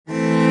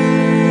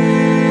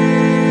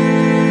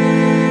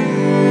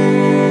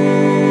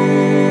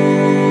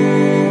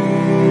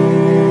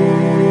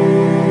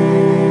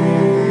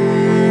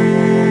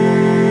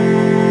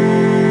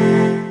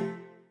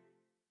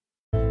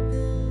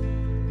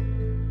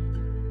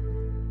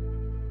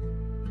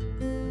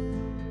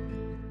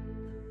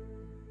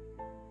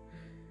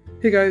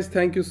Hey guys,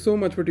 thank you so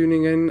much for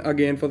tuning in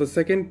again for the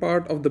second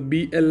part of the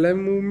BLM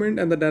movement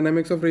and the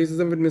dynamics of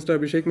racism with Mr.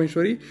 Abhishek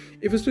Maheshwari.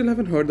 If you still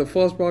haven't heard the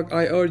first part,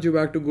 I urge you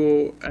back to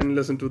go and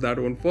listen to that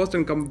one first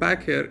and come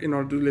back here in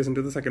order to listen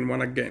to the second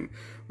one again.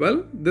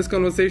 Well, this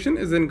conversation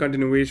is in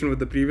continuation with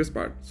the previous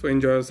part, so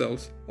enjoy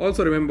yourselves.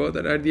 Also remember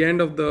that at the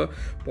end of the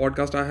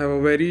podcast, I have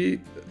a very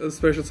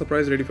special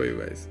surprise ready for you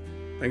guys.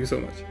 Thank you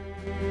so much.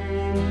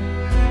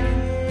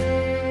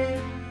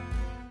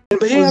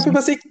 भैया यहाँ पे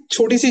बस एक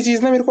छोटी सी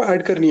चीज ना मेरे को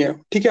ऐड करनी है,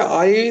 ठीक है?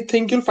 I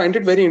think you'll find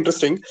it very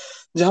interesting,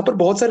 जहां पर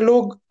बहुत सारे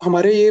लोग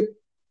हमारे ये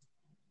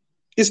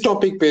इस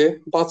टॉपिक पे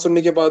बात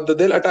सुनने के बाद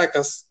दिल अटैक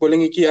अस,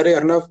 बोलेंगे कि अरे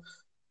अर्नव,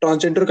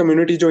 ट्रांसजेंडर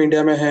कम्युनिटी जो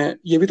इंडिया में है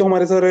ये भी तो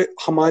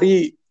हमारी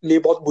लिए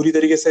बहुत बुरी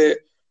तरीके से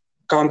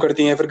काम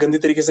करती हैं, फिर गंदी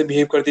तरीके से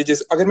बिहेव करती है।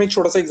 जैसे अगर मैं एक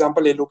छोटा सा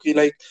एग्जांपल ले लूं कि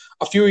like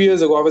a few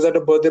years ago I was at a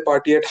birthday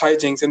party at high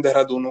jinks in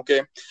Dehradun, okay?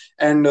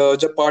 And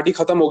जब पार्टी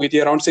खत्म हो गई थी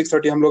अराउंड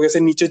 6:30, हम लोग ऐसे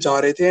नीचे जा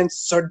रहे थे and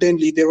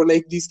suddenly there were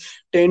like this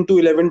 10 to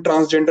 11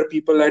 transgender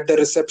people at the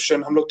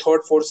reception. हम लोग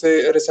थर्ड फ्लोर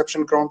से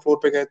रिसेप्शन ग्राउंड फ्लोर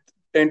पे गए,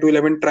 10 to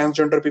 11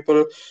 transgender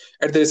people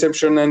at the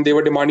reception, and they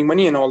were demanding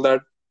money and all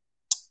that,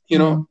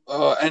 you know.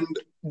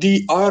 And the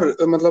our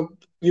matlab,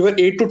 we were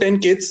 8 to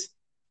 10 kids.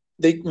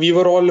 We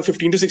were all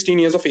 15 to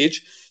 16 years of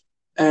age,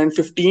 and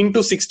 15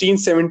 to 16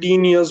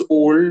 17 years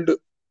old,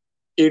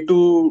 8 to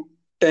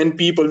 10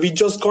 people, we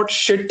just got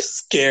shit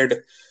scared.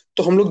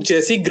 तो हम लोग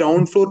जैसे ही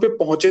ground floor पे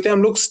पहुंचे थे,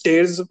 हम लोग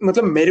stairs,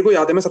 मतलब मेरे को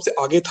याद है मैं सबसे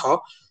आगे था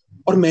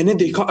और मैंने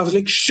देखा, आई वाज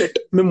लाइक शिट,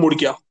 मैं मुड़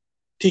गया,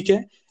 ठीक है?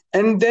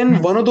 And then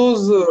one of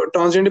those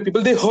transgender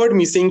people, they heard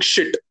me saying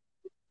shit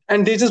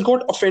and they just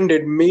got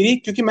offended. मेरी,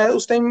 क्योंकि मैं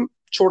उस टाइम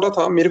छोटा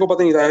था, मेरे को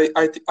पता नहीं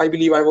था, I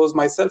believe I was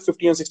myself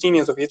 15 और 16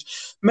 ईयर्स ऑफ एज।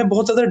 मैं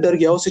बहुत ज्यादा डर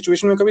गया, उस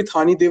सिचुएशन में कभी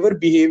था नहीं। They were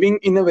behaving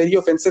in a very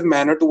offensive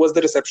manner towards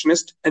the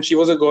receptionist and she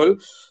was a girl.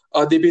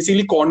 They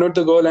basically cornered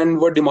the girl and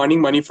were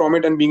demanding money from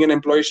it, and being an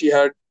employee she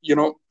had,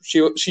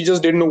 she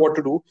just didn't know what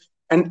to do,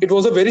 and it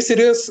was a very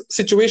serious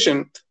situation.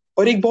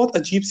 और एक बहुत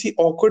अजीब सी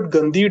awkward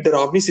गंदी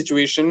डरावनी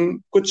situation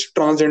कुछ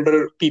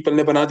transgender people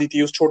ने बना दी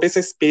थी उस छोटे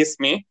से स्पेस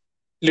में,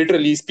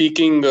 literally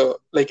speaking,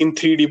 like in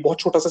 3D, बहुत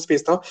छोटा सा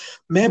स्पेस था।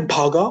 मैं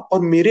भागा और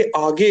मेरे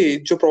आगे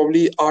जो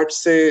प्रॉब्ली 8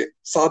 से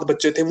 7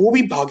 बच्चे थे वो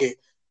भी भागे।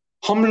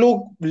 हम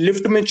लोग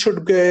लिफ्ट में छुप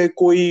गए,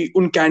 कोई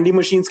उन कैंडी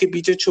मशीन्स के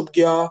पीछे छुप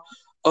गया,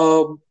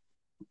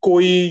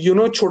 कोई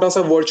छोटा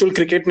सा वर्चुअल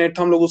क्रिकेट नेट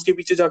था, हम लोग उसके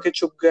पीछे जाके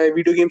छुप गए,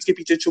 वीडियो गेम्स के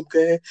पीछे छुप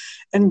गए।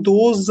 And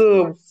those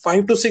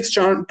 5 to 6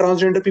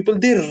 transgender people,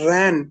 दे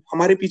रैन,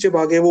 हमारे पीछे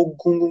भागे। वो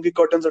घूम घूम के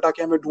कर्टन हटा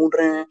के हमें ढूंढ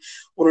रहे हैं।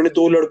 उन्होंने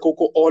 2 लड़कों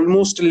को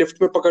ऑलमोस्ट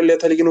लिफ्ट में पकड़ लिया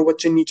था, लेकिन वो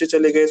बच्चे नीचे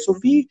चले गए। So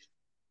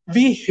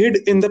we hid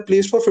in the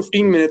place for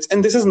 15 minutes,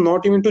 and this is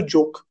not even to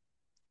joke.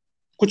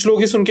 कुछ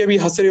लोग ये सुन के अभी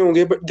हंस रहे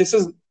होंगे, but this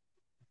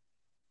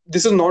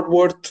is not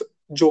worth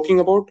joking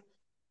about,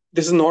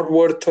 this is not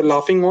worth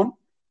laughing on.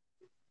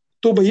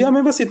 तो भैया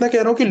मैं बस इतना कह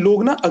रहा हूँ कि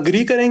लोग ना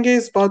अग्री करेंगे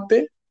इस बात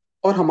पे,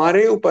 और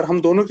हमारे ऊपर, हम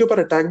दोनों के ऊपर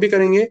अटैक भी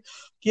करेंगे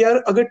कि यार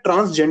अगर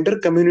ट्रांसजेंडर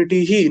कम्युनिटी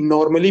ही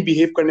नॉर्मली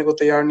बिहेव करने को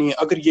तैयार नहीं है,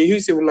 अगर यही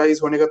सिविलाइज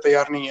होने का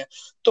तैयार नहीं है,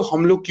 तो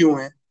हम लोग क्यों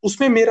हैं?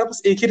 उसमें मेरा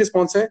बस एक ही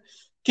रिस्पॉन्स है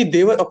कि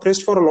दे वर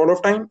apprised for a lot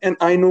of time, and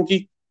I know कि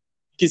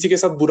किसी के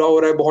साथ बुरा हो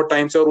रहा है बहुत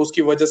टाइम से और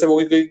उसकी वजह से वो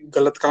कोई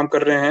गलत काम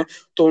कर रहे हैं,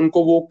 तो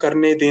उनको वो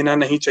करने देना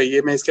नहीं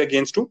चाहिए। मैं इसके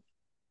अगेंस्ट हूँ।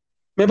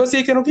 मैं बस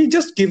ये कह रहा हूँ कि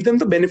just give them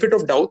the benefit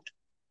of doubt,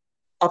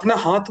 अपना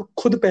हाथ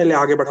खुद पहले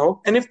आगे बढ़ाओ,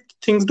 and if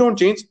things don't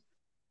change,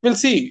 will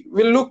see,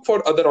 will look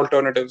for other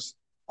alternatives.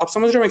 आप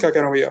समझ रहे हो मैं क्या कह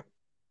रहा हूँ भैया?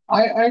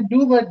 I do,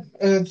 but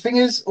the thing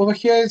is, over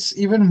here it's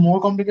even more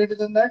complicated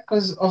than that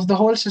because of the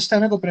whole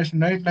systemic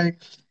oppression, right? Like,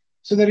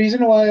 so the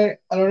reason why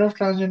a lot of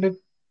transgender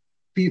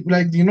people,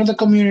 like, the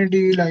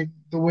community, like,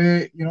 the way,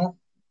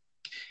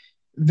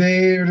 they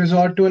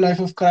resort to a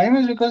life of crime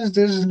is because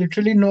there's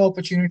literally no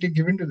opportunity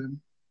given to them.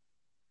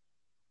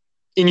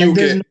 In Like, UK,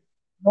 there's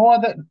no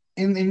other,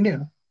 in India,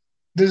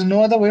 there's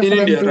no other way in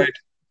for them India, to, right?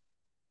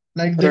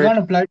 like, they Right.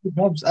 can't apply to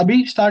jobs. Abhi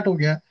start ho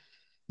gaya.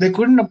 They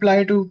couldn't apply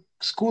to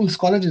schools,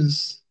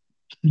 colleges.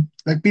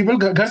 Like, people,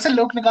 घर से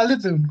लोग निकाल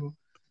देते थे उनको.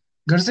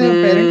 घर से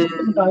parents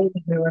Hmm. निकाल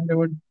देते when they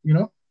would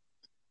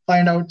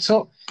find out. So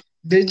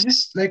they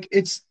just, like,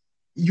 it's,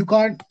 you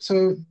can't,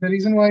 so the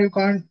reason why you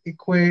can't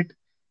equate,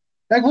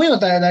 like, वही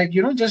होता है, like,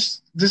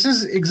 just this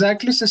is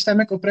exactly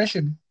systemic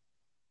oppression.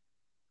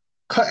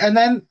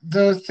 And then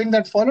the thing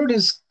that followed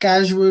is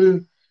casual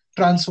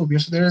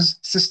transphobia. So there is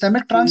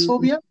systemic Hmm.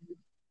 transphobia,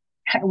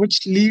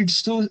 which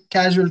leads to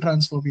casual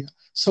transphobia.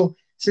 So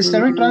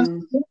systemic Hmm.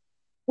 transphobia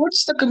puts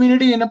the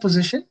community in a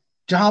position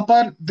जहाँ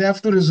पर they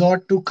have to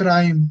resort to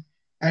crime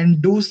and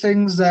do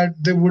things that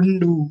they wouldn't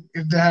do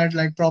if they had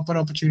like proper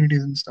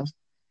opportunities and stuff.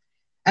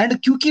 And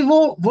क्योंकि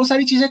वो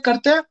सारी चीजें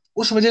करते हैं,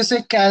 उस वजह से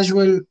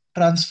casual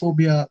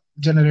transphobia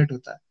generate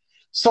होता है.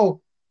 So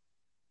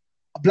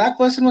a black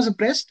person was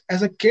oppressed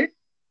as a kid,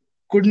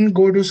 couldn't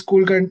go to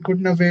school,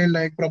 couldn't avail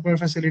like proper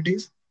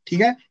facilities.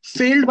 ठीक है?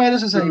 Failed by the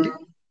society.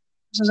 Hmm.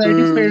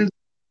 Society Hmm. failed,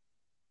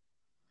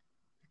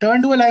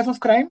 turned to a life of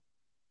crime,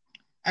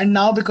 and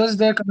now because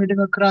they're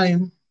committing a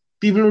crime,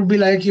 people would be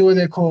like, yo,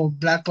 देखो,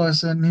 black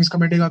person, he's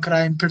committing a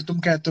crime, फिर तुम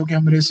कहते हो कि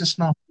हम racist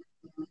ना हो.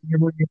 ये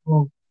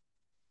वो,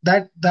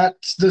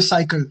 that's the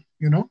cycle,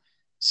 you know.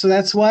 So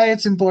that's why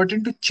it's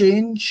important to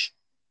change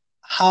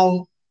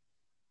how,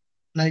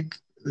 like,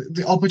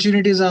 the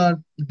opportunities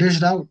are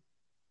dished out.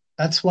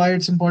 That's why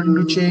it's important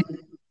to change Hmm.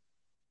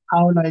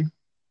 how, like,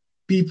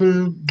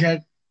 people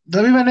get.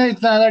 तभी मैंने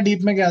इतना ज़्यादा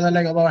deep में गया था,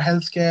 like, about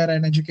healthcare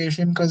and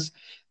education, because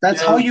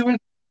that's how Yeah. you will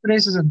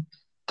racism.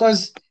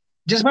 Because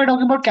just by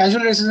talking about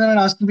casual racism and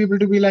asking people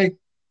to be like,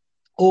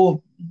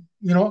 oh,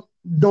 you know,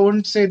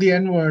 don't say the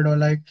N word, or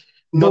like,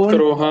 मत don't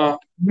करो, हाँ.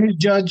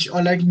 misjudge,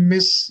 or like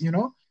you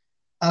know,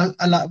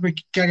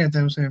 क्या कहते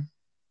हैं उसे,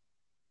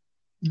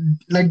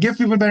 like, give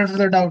people benefit of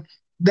the doubt.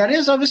 That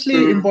is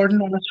obviously Hmm.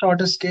 important on a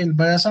shorter scale,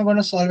 but that's not going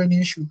to solve any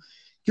issue.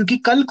 क्योंकि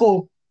कल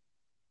को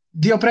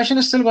the oppression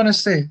is still going to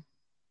stay.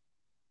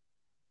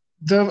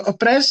 The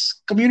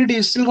oppressed community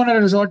is still going to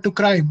resort to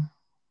crime,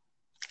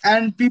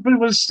 and people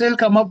will still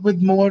come up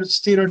with more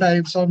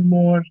stereotypes or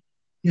more,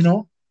 you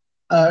know,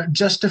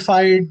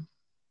 justified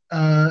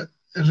uh,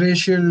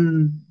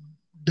 racial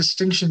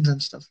distinctions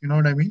and stuff. You know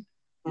what I mean?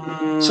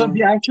 So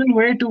the Hmm. actual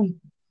way to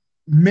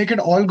make it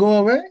all go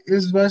away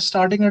is by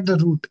starting at the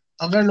root.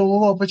 अगर लोगों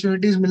को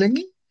opportunities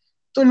मिलेंगी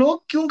तो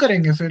लोग क्यों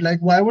करेंगे फिर,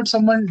 like, why would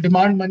someone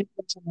demand money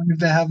from someone if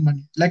they have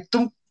money, like,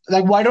 तुम,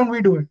 like, why don't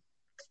we do it?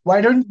 Why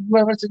don't you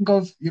ever think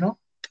of, you know,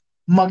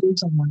 mugging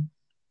someone?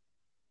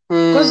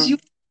 Because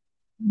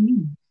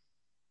Hmm.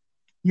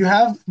 you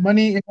have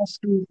money enough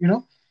to, you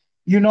know,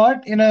 you're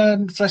not in a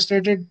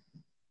frustrated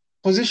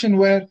position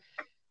where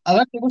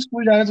अगर तेरे को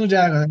school जाना है तो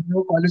जाएगा, तेरे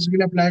को college के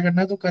लिए अप्लाई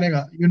करना है तो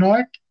करेगा, you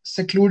not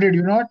secluded,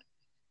 you're not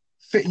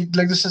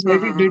like, the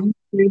society Hmm. didn't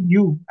fail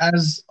you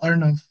as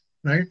Arnav,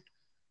 right?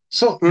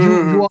 So you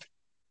Hmm. are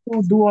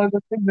to do all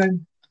the things,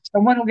 and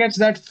someone who gets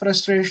that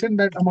frustration,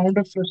 that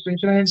amount of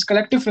frustration, and it's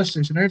collective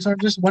frustration, right? It's not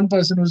just one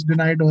person who's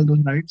denied all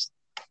those rights.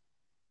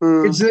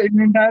 Hmm. It's an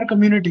entire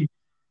community.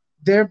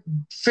 They're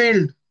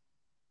failed.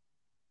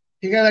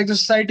 Okay? Like, the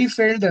society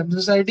failed them.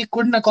 The society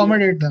couldn't Yeah.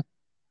 accommodate them.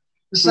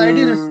 The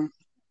society refused Hmm.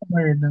 to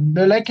accommodate them.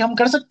 They're like, हम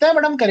कर सकते हैं,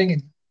 but हम करेंगे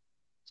नहीं.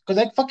 Because,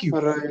 like, fuck you.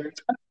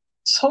 Right.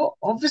 So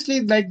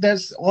obviously, like,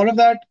 there's all of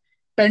that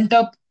pent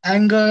up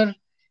anger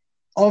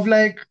of,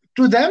 like,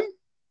 to them,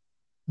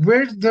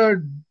 we're the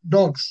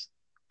dogs.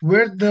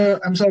 We're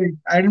the, I'm sorry,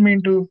 I didn't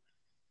mean to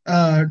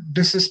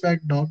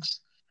disrespect dogs.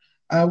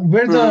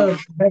 We're Hmm.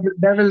 the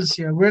devils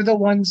here. We're the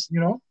ones, you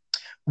know,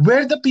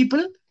 we're the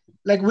people.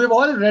 Like, we've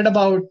all read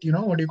about, you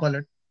know, what do you call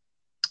it?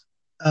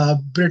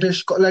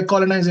 British, like,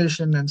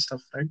 colonization and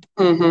stuff, right?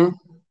 Hmm.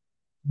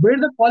 We're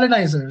the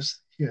colonizers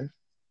here.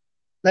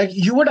 Like,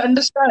 you would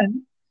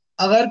understand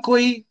agar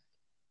koi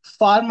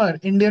farmer,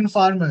 Indian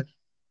farmer,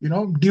 you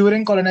know,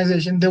 during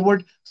colonization, they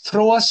would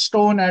throw a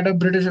stone at a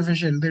British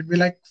official. They'd be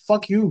like,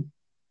 fuck you.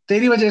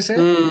 तेरी वजह से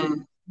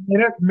Hmm.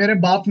 मेरे मेरे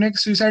बाप ने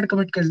suicide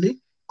commit कर ली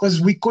because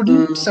we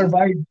couldn't Hmm.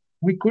 survive.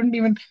 We couldn't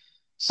even.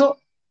 So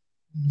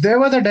they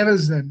were the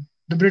devils then.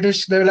 The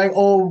British, they were like,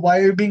 oh, why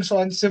are you being so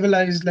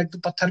uncivilized? Like, तू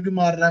पत्थर क्यों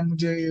मार रहा है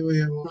मुझे,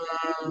 ये वो.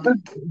 But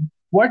Hmm.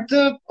 what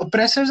the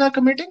oppressors are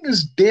committing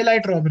is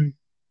daylight robbery.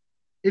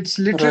 It's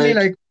literally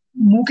Right. like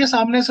मुंह के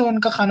सामने से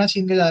उनका खाना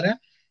छीन के जा रहे हैं,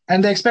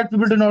 and they expect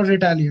people to not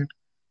retaliate.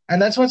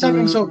 And that's what's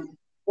happening. So Hmm.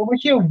 over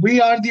here, we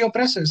are the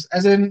oppressors,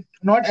 as in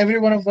not every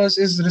one of us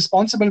is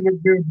responsible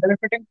with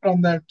benefiting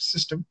from that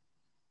system.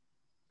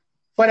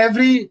 For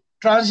every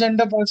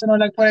transgender person, or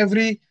like for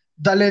every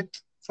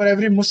Dalit, for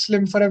every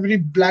Muslim, for every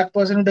black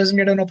person who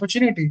doesn't get an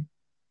opportunity,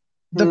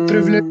 the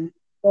privileged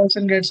Hmm.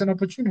 person gets an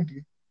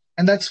opportunity.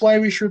 And that's why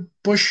we should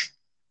push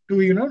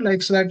to, you know,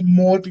 like, so that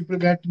more people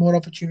get more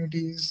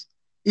opportunities,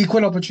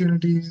 equal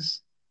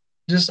opportunities,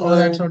 just all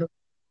that Right. sort of.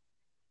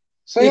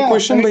 So एक yeah, I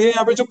question mean, भैया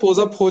यहाँ पे जो pose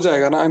up हो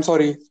जाएगा ना, I am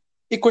sorry,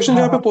 एक question जो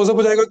हाँ यहाँ पे हाँ, पोज अप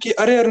हो जाएगा कि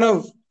अरे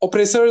अर्नव,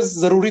 ऑपरेसर्स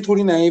जरूरी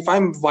थोड़ी ना है, इफ आई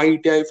एम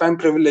वाइट या इफ आई एम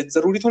प्रिविलेज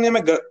जरूरी थोड़ी है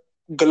मैं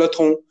गलत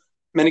हूँ,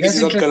 मैंने किसी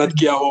that's के साथ गलत interesting.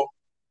 किया हो.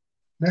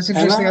 That's है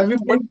ना? interesting. I've been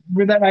but playing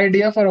with that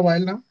idea for a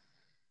while now.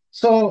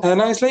 So, है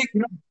ना, it's like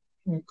you know,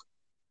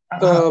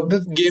 the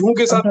गेहूं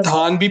के I'm साथ sorry.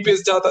 धान भी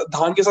पिस जाता,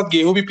 धान के साथ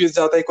गेहूं भी पिस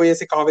जाता है, कोई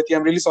ऐसी कहावत है. I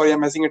am really sorry, I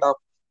am messing it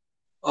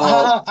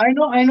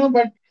I know,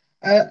 but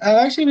I've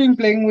actually been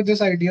playing with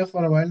this idea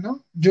for a while now.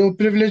 जो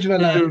privilege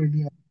वाला अप.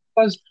 idea,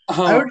 because I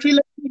हाँ. would feel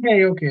like,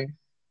 hey, okay,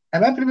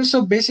 am I privileged?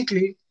 So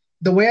basically,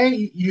 the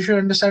way you should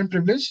understand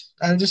privilege,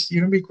 I'll just,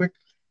 you know, be quick.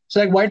 So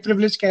like, white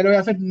privilege कह लो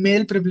या फिर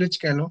male privilege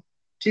कह लो,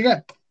 ठीक है?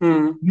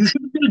 हम्म. You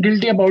should feel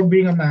guilty about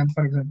being a man,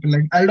 for example.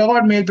 Like, I'll talk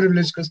about male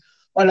privilege because,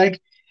 or like,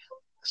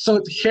 so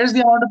here's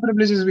the amount of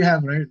privileges we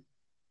have, right?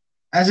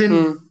 As in,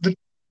 hmm.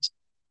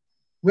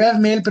 we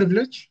have male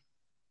privilege,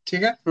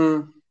 ठीक है?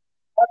 हम्म.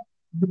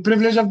 The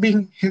privilege of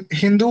being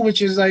Hindu,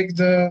 which is like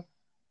the,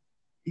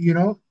 you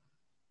know,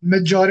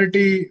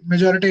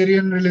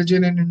 majoritarian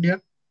religion in India.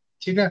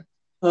 ठीक है?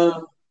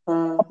 हाँ.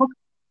 हाँ.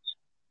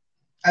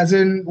 As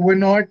in, we're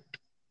not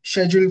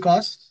scheduled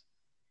caste,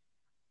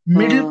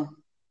 middle, हाँ.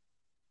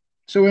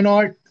 so we're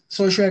not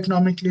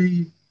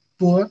socioeconomically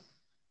poor.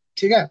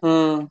 ठीक है?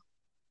 हाँ.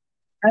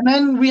 And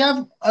then we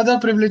have other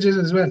privileges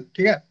as well.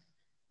 ठीक है?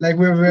 Like,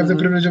 we have the hmm.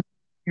 privilege of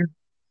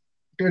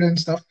gifted and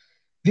stuff.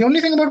 The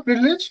only thing about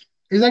privilege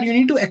is that you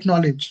need to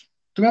acknowledge.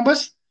 तुम्हें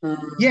बस ये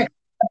हम्म acknowledge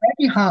करना है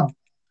कि हाँ,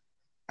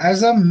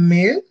 as a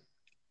male,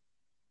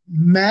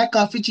 मैं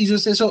काफी चीजों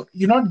से, so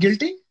you're not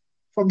guilty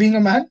for being a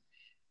man,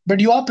 but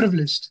you are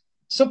privileged.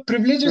 So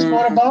privilege is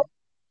more hmm about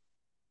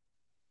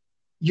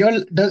your,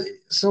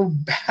 so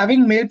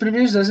having male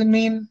privilege doesn't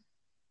mean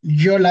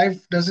your life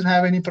doesn't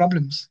have any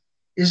problems.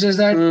 It's just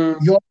that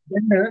hmm your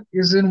gender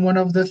isn't one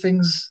of the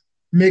things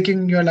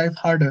making your life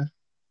harder.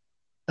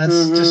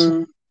 That's just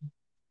hmm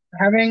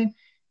having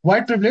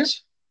white privilege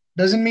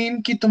doesn't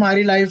mean कि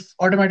तुम्हारी life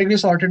automatically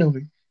sorted हो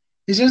गई.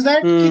 It's just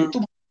that कि हम्म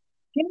तुम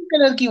skin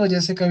colour की वजह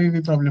से कभी भी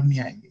प्रॉब्लम नहीं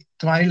आएगी.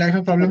 तुम्हारी लाइफ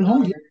में प्रॉब्लम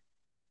होंगी,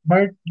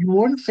 but you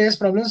won't face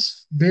problems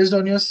based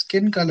on your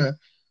skin colour.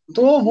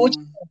 तो वो,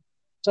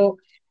 so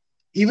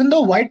even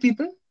though white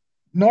people,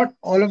 not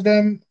all of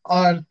them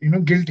are,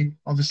 guilty,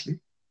 obviously.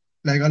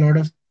 Like a lot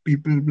of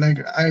people, like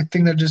I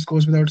think that just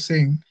goes without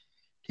saying.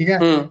 ठीक है?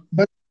 Hmm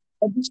But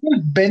they still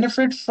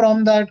benefit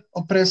from that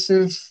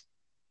oppressive,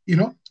 you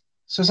know,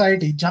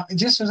 society.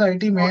 जिस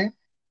society में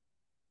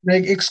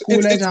like एक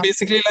school है it's जहाँ,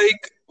 basically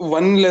like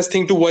one less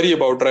thing to worry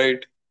about,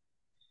 right?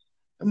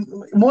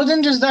 more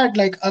than just that,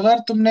 like अगर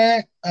तुमने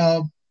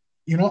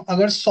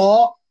अगर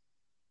 100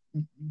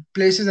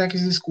 प्लेसेस है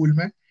किसी स्कूल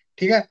में,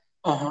 ठीक है,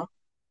 हाँ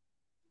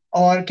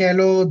और कह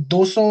लो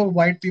 200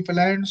 व्हाइट पीपल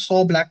है एंड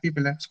 100 ब्लैक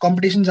पीपल है,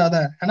 कंपटीशन ज्यादा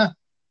है ना,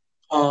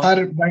 हाँ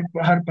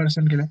हर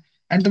पर्सन के लिए,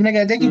 एंड तुमने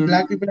कह दिया कि ब्लैक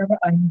हम्म पीपल यहाँ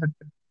पर आ ही नहीं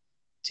सकते,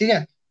 ठीक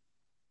है,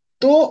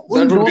 तो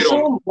that उन would be 200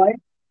 wrong.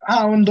 व्हाइट,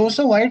 हाँ, उन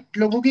 200 व्हाइट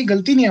लोगों की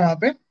गलती नहीं है वहां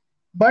पे,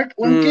 बट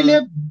उनके लिए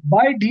हम्म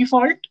बाय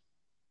डिफॉल्ट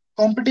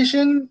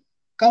कंपटीशन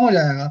कम हो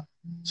जाएगा.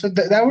 सो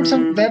that's hmm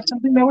something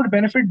that would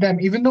benefit them,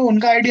 even though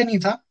उनका आइडिया नहीं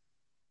था.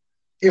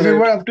 If it were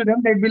right up to them,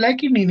 they'd be like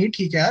कि नहीं नहीं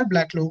ठीक है यार,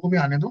 ब्लैक लोगों को भी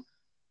आने दो.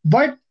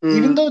 But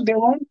even hmm though they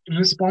weren't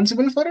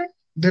responsible for it,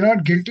 they're not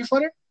guilty for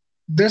it,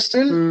 they're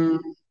still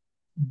hmm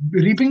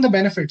reaping the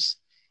benefits.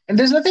 And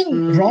there's nothing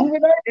hmm wrong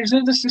with that. It's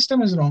just the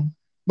system is wrong.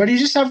 But you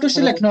just have to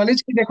still right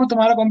acknowledge कि देखो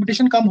तुम्हारा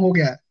competition कम हो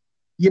गया है.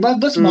 ये बात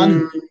बस मान लो.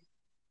 हम्म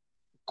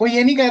कोई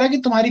ये नहीं कह रहा कि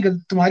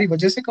तुम्हारी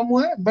वजह से कम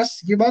हुआ है. बस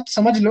ये बात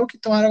समझ लो कि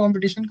तुम्हारा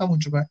कंपटीशन कम हो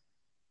चुका है.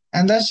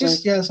 And that's right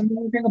just, yeah, something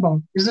to think about.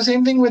 It's the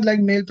same thing with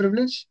like male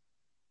privilege.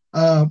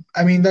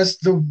 I mean, that's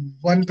the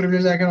one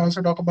privilege I can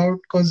also talk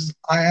about because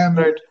I am.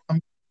 right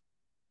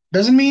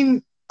Doesn't mean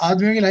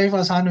आदमियों की life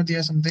आसान होती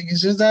है something.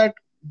 It's just that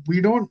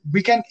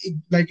we can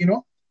like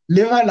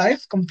live our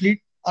life,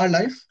 complete our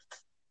life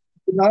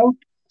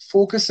without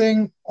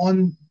focusing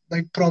on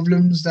like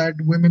problems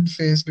that women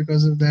face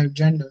because of their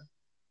gender.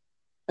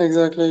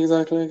 exactly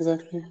So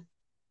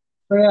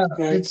yeah,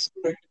 right it's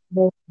right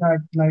about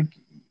that, like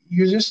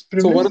you just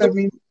so what privileged. are That the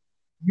means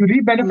you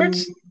reap mm,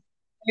 benefits.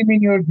 I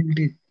mean you're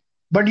guilty,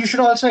 but you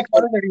should also or,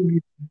 acknowledge that you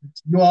reap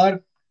benefits. You are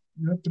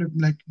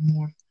like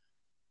more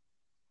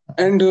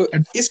and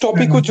इस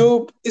topic को जो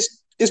advantage.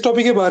 इस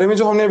topic के बारे में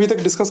जो हमने अभी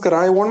तक डिस्कस करा,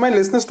 I want my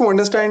listeners to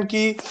understand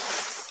कि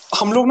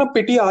हम लोग ना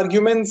पिटी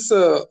आर्ग्यूमेंट्स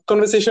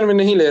कन्वर्सेशन में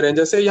नहीं ले रहे हैं.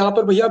 जैसे यहाँ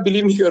पर भैया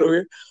बिलीव नहीं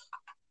करोगे,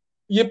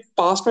 ये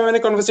पास्ट में मैंने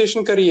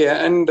कन्वर्सेशन करी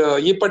है एंड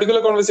ये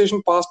पर्टिकुलर कन्वर्सेशन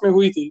पास्ट में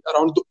हुई थी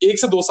अराउंड 1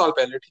 से 2 साल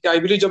पहले. ठीक है, आई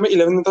बिलीव जब मैं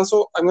 11 में था,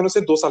 सो आई एम गोना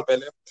से 2 साल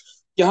पहले.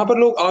 यहाँ पर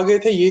लोग आ गए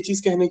थे ये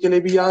चीज कहने के लिए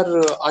भी, यार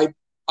आई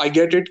आई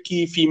गेट इट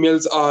कि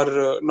females are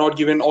not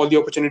given all the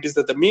opportunities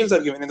that the males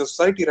are given in the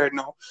society right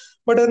now.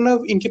 But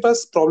Arnav, इनके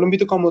पास प्रॉब्लम भी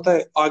तो कम होता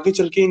है. आगे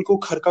चल के इनको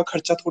घर का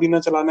खर्चा थोड़ी ना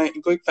चलाना है,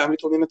 इनको एक फैमिली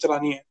थोड़ी ना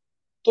चलानी है.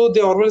 तो they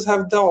always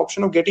have the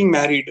option of getting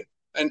married.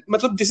 And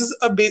मतलब this is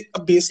a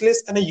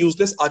baseless and a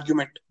useless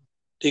argument.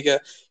 ठीक है,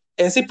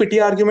 ऐसे पिटी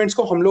आर्ग्यूमेंट्स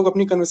को हम लोग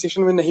अपनी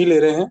कन्वर्सेशन में नहीं ले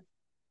रहे हैं.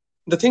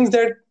 The things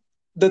that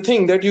the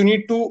thing that you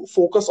need to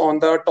focus on,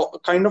 the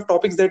kind of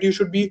topics that you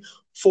should be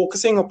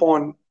focusing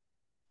upon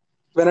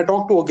when I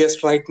talk to a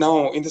guest right now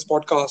in this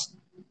podcast,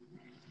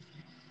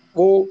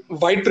 वो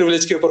white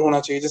privilege के ऊपर होना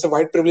चाहिए. जैसे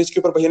white privilege के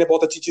ऊपर भैया ने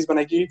बहुत अच्छी चीज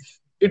बनाई कि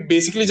it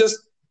basically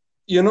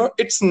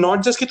just it's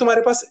not just कि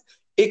तुम्हारे पास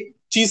एक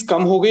चीज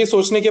कम हो गई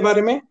सोचने के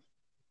बारे में,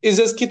 इट्स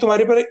जस्ट कि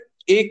तुम्हारे पर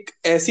एक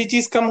ऐसी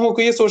चीज कम हो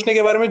गई है सोचने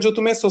के बारे में जो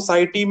तुम्हें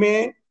सोसाइटी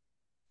में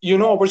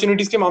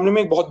अपॉर्चुनिटीज के मामले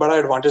में एक बहुत बड़ा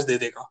एडवांटेज दे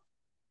देगा.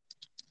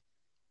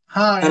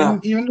 हाँ, है ना?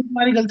 and even though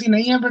तुम्हारी गलती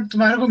नहीं है, but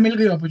तुम्हारे को मिल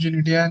गई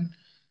opportunity, and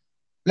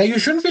like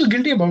you shouldn't feel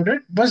guilty about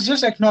it, but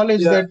just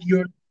acknowledge Yeah, that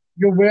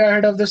you're way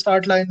ahead of the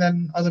start line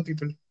than other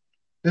people.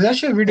 There's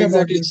actually a video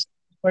about exactly. this,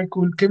 quite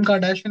cool. Kim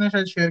Kardashian ने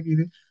शायद share की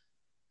थी,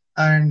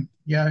 and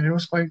yeah, it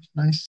was quite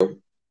nice.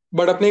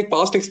 But अपने एक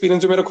past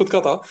experience जो मेरा खुद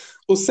का था,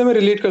 उससे मैं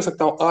रिलेट कर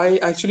सकता हूँ. I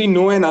actually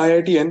know an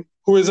IITN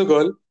who is a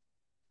girl,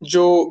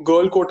 जो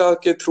गर्ल कोटा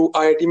के थ्रू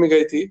IIT में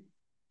गई थी.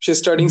 She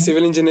studying Mhm.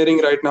 Civil engineering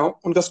right now.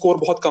 उनका स्कोर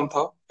बहुत कम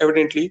था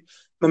एविडेंटली.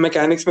 मैं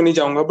मैकेनिक्स में नहीं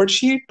जाऊंगा, but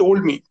she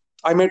told me,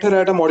 I met her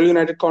at a model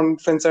united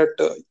conference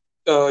at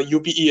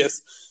UPES.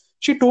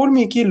 She told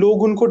me कि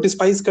लोग उनको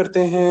डिस्पाइज करते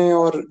हैं,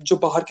 और जो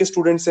बाहर के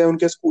स्टूडेंट्स हैं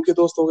उनके स्कूल के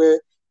दोस्त हो गए,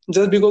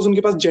 जस्ट बिकॉज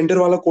उनके पास जेंडर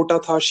वाला कोटा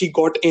था. शी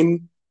गॉट इन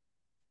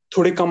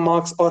थोड़े कम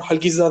मार्क्स और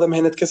हल्की से ज्यादा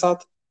मेहनत के साथ.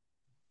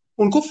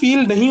 उनको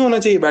फील नहीं होना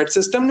चाहिए बैड.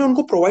 सिस्टम ने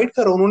उनको प्रोवाइड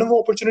करा, उन्होंने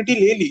वो अपॉर्चुनिटी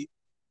ले ली.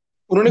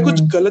 उन्होंने कुछ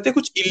Mhm. गलत है,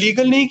 कुछ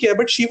इलीगल नहीं किया,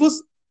 but she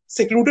was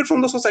secluded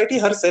from the society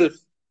herself.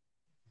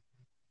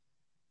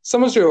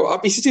 समझ रहे हो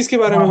आप, इसी चीज के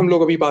बारे में हाँ हम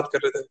लोग अभी बात कर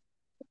रहे थे।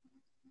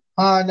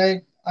 हाँ,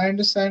 like I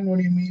understand what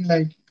you mean,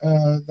 like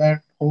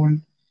that whole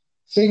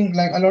thing,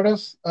 like a lot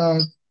of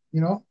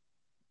you know,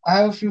 I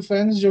have a few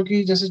friends जो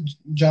कि जैसे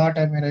जाट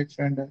है, मेरा एक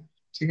फ्रेंड है,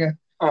 ठीक है,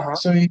 हाँ हाँ।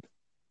 so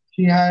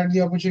he had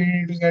the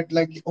opportunity to get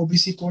like the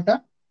OBC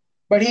quota,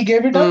 but he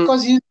gave it up hmm.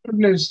 because he's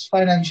privileged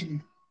financially.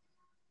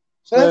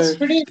 So that's right.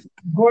 pretty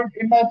good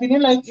in my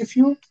opinion. Like if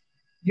you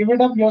give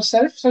it up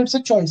yourself, so it's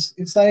a choice.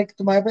 It's like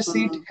तुम्हारे पास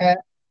seat हम्म। है,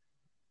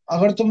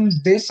 अगर तुम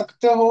दे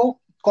सकते हो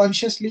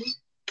consciously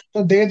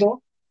तो दे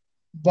दो,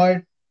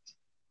 but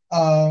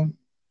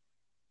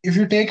if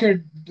you take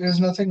it, there's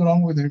nothing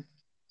wrong with it.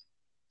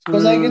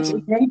 Because like it's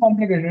hmm. very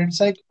complicated.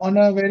 It's like on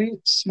a very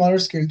smaller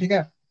scale, ठीक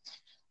है?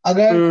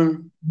 अगर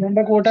हम्म।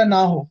 जेंडर कोटा ना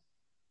हो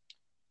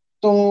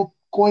तो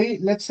कोई,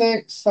 let's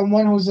say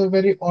someone who's a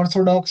very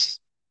orthodox,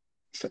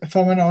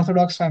 from an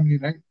orthodox family,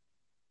 right?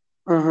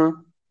 Hmm.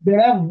 They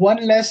have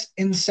one less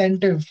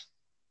incentive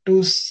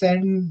to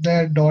send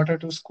their daughter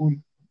to school.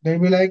 They'll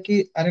be like कि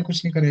अरे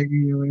कुछ नहीं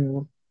करेगी ये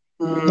वो.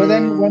 But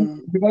then when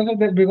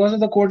hmm. because of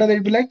the quota,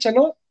 they'll be like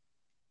चलो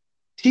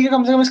ठीक है,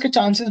 कम से कम इसके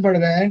चांसेस बढ़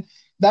गए हैं.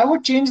 That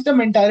would change the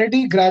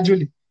mentality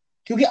gradually.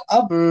 क्योंकि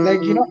अब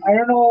like you know, I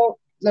don't know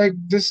like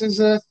this is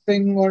a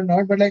thing or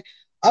not, but like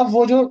अब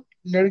वो जो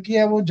लड़की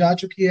है वो जा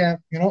चुकी है,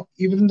 you know,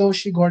 even though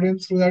she got in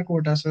through that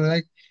quota. So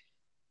like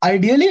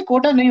ideally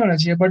quota नहीं होना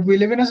चाहिए, but we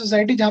live in a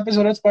society जहाँ पे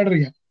जरूरत पड़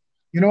रही है.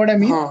 You know what I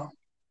mean? हाँ।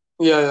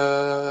 या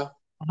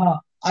हाँ,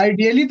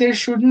 ideally there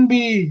shouldn't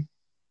be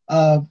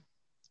uh,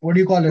 what do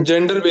you call it?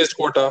 Gender based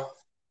quota.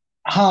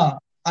 हाँ,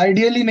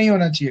 ideally नहीं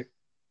होना चाहिए,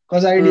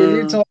 because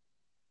ideally it's hmm. a,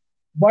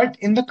 but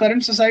in the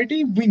current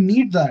society we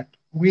need that.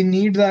 We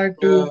need that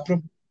या।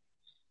 to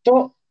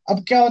तो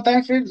अब क्या होता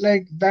है फिर,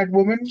 like that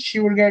woman she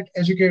would get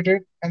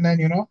educated and then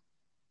you know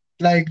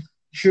like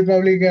she would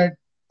probably get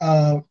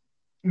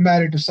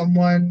married to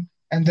someone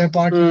and their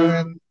partner, hmm.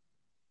 and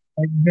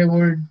like they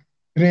would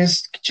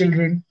raise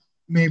children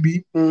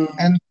maybe, hmm.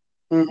 and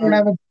would hmm.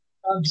 have a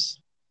chance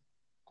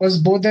because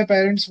both their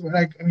parents were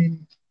like, I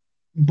mean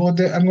both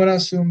their, I'm gonna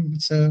assume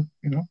it's a,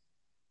 you know,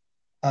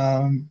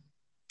 um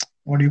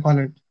what do you call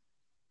it,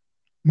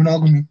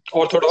 monogamy.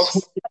 Orthodox.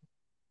 So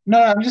no,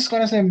 no, I'm just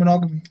gonna say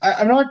monogamy.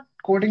 I'm not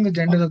quoting the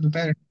genders of the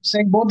parents. I'm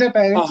saying both their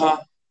हाँ parents,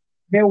 हाँ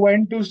they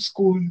went to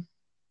school,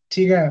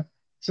 ठीक है?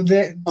 So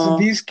they, so हाँ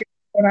these kids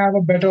gonna have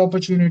a better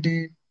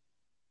opportunity,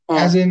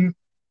 as हाँ। in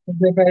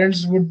their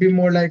parents would be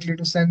more likely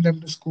to send them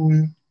to school,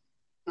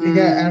 ठीक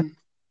है? हम्म।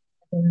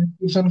 And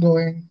keeps on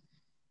going.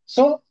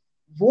 So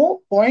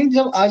वो point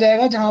जब आ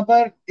जाएगा जहां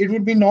पर it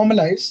would be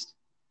normalized,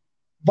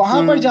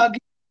 वहां पर हम्म। जाके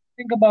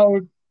think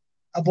about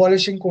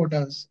abolishing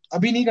quotas.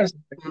 अभी नहीं कर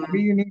सकते. हम्म।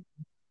 अभी you need.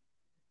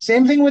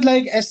 Same thing with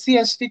like SC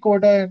ST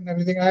quota and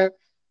everything.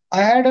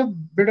 I had a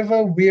bit of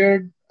a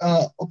weird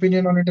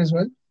opinion on it as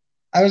well.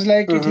 I was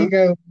like कि हम्म। ठीक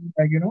है,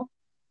 like you know,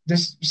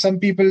 this some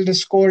people they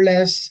score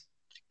less,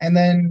 and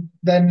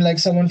then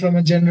like someone from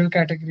a general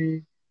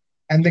category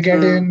and they get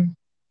hmm. in.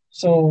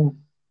 So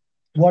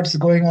what's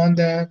going on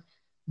there?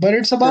 But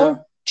it's या।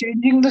 about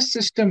changing the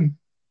system.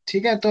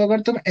 ठीक है, तो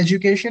अगर तुम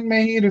education में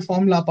ही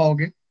reform ला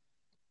पाओगे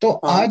तो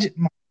हाँ। आज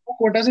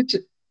कोटा से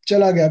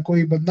चला गया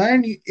कोई बंदा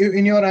and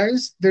in your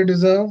eyes they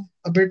deserve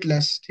a bit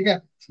less, ठीक है,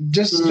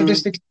 just hmm.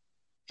 Statistics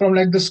from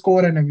like the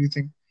score and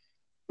everything.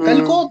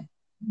 कल को हम्म।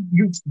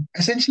 you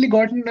essentially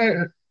got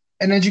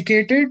an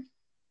educated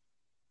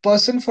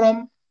person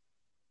from,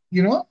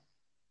 you know,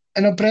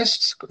 an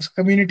oppressed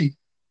community.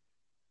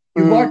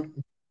 You got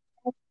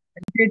hmm.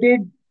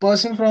 educated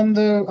person from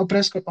the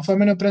oppressed,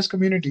 from an oppressed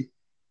community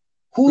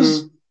who's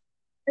hmm.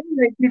 very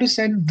likely to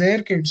send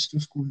their kids to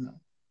school now,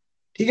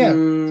 ठीक है?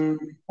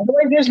 हम्म।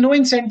 Otherwise there's no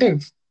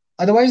incentive.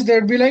 Otherwise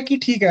they'd be like कि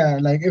ठीक है,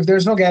 like if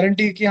there's no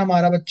guarantee कि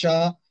हमारा बच्चा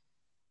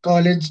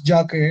college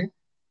जाके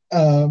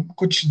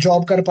कुछ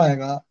जॉब कर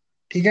पाएगा,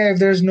 ठीक है, if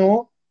there's no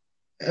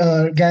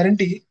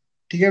guarantee,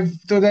 ठीक है,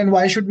 तो then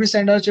why should we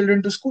send our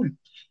children to school?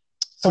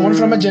 Someone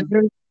from a hmm.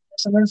 general,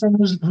 someone from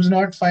who's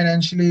not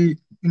financially,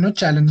 you know,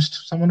 challenged,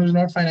 someone who's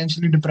not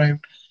financially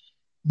deprived,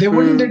 they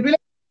wouldn't, they'd hmm. be like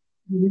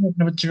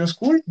अपने बच्चे को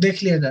school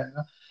देख लिया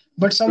जाएगा.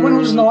 But someone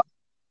who's hmm. not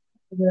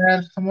there,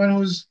 someone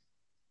who's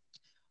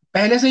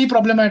पहले से ही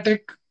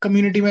problematic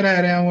community में रह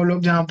रहे हैं वो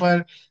लोग, जहां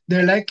पर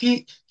देर लाइक कि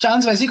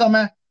चांस वैसे ही कम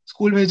है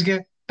स्कूल भेज के,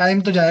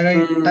 टाइम तो जाएगा ही,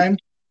 हम्म। टाइम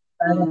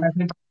जाएगा, हम्म। पैसे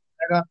नहीं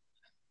जाएगा,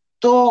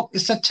 तो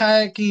इससे अच्छा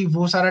है कि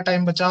वो सारा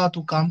टाइम बचा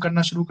तू काम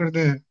करना शुरू कर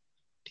दे,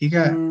 ठीक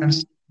है? Hmm.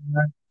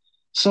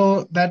 So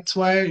that's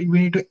why we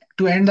need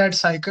to and that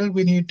cycle.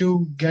 We need to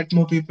get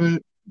more people,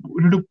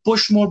 we need to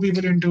push more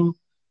people into,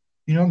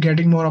 you know,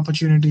 getting more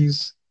opportunities.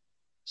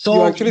 So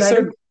You actually that is,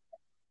 said,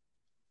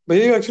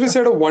 भैया, you actually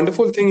said a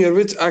wonderful thing here,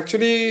 which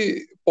actually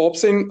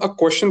pops in a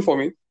question for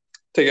me.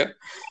 ठीक है,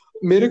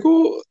 मेरे को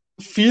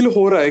feel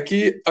हो रहा है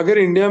कि अगर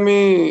इंडिया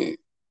में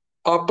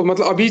आप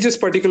मतलब अभी जिस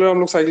पर्टिकुलर हम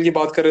लोग साइकिल की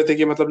बात कर रहे थे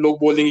कि मतलब लोग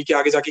बोल देंगे कि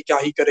आगे जाके क्या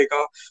ही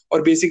करेगा,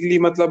 और बेसिकली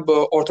मतलब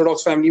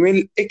ऑर्थोडॉक्स फैमिली में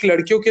एक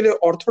लड़कियों के लिए,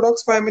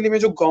 ऑर्थोडॉक्स फैमिली में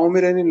जो गांव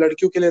में रहने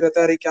लड़कियों के लिए रहता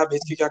है, अरे क्या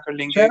भेज के क्या कर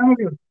लेंगे, शहर में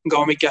भी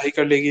गांव में क्या ही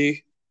कर लेगी।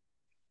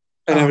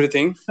 एंड हाँ,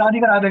 एवरीथिंग। शादी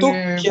करा तो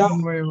देंगे। क्या,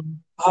 वो-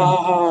 हाँ हाँ।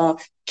 हाँ हाँ,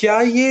 क्या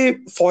ये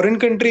फॉरेन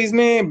कंट्रीज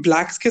में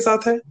ब्लैक्स के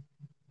साथ है?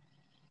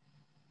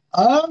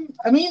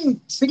 I mean,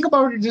 think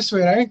about it this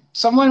way, right?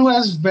 Someone who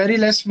has very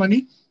less money,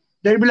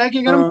 they'll be like,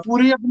 अगर हम हाँ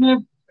पूरी अपने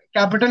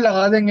कैपिटल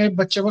लगा देंगे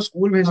बच्चे को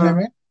स्कूल भेजने हाँ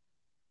में,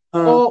 तो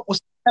हाँ।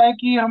 उसका है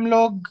कि हम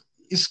लोग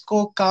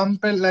इसको काम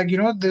पे like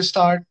they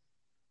start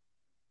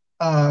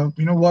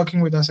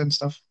working with us and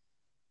stuff.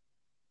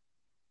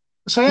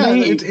 So yeah,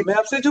 नहीं, it मैं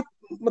आपसे जो,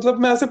 मतलब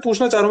मैं आपसे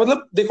पूछना चाह रहा हूँ,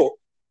 मतलब देखो,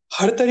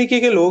 हर तरीके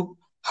के लोग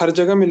हर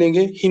जगह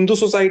मिलेंगे। हिंदू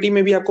सोसाइटी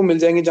में भी आपको मिल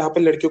जाएंगे जहां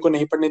पर लड़कियों को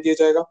नहीं पढ़ने दिया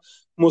जाएगा।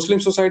 मुस्लिम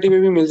सोसाइटी में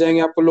भी मिल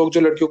जाएंगे आपको लोग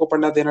जो लड़कियों को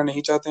पढ़ना देना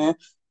नहीं चाहते हैं।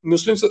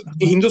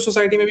 हिंदू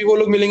सोसाइटी में भी वो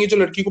लोग मिलेंगे जो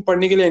लड़की को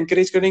पढ़ने के लिए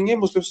एनकरेज करेंगे।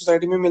 मुस्लिम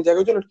सोसाइटी में मिल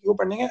जाएगा जो लड़की को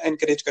पढ़ने के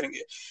एनकरेज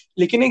करेंगे।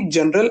 लेकिन एक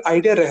जनरल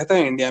आइडिया रहता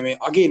है इंडिया में।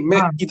 अगेन, मैं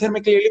हाँ इधर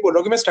मैं क्लियरली बोल रहा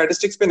हूँ कि मैं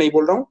स्टैटिस्टिक्स पे नहीं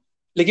बोल रहा हूँ,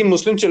 लेकिन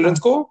मुस्लिम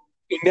चिल्ड्रंस हाँ। को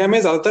इंडिया में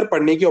ज्यादातर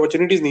पढ़ने की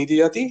अपॉर्चुनिटीज नहीं दी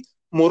जाती।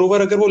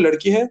 मोरोवर, अगर वो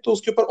लड़की है तो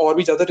उसके ऊपर और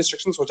भी ज्यादा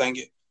रिस्ट्रिक्शंस हो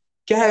जाएंगे।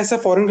 क्या है ऐसा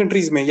फॉरेन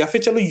कंट्रीज में, या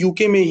फिर चलो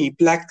यूके में ही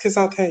ब्लैक के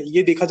साथ है,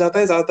 ये देखा जाता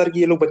है ज्यादातर कि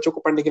ये लोग बच्चों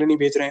को पढ़ने के लिए नहीं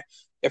भेज रहे हैं,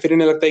 या फिर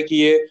इन्हें लगता है कि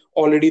ये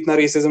ऑलरेडी इतना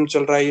रेसिज्म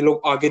चल रहा है, ये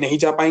लोग आगे नहीं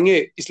जा पाएंगे,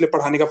 इसलिए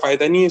पढ़ाने का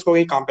फायदा नहीं है, इसको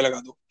कहीं काम पे लगा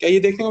दो? क्या ये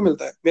देखने को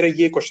मिलता है? मेरा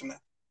ये क्वेश्चन है।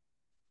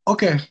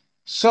 Okay,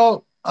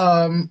 so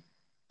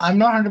I'm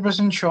not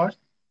 100% sure,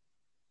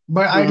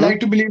 but I'd hmm like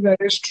to believe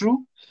that is true,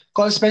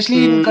 because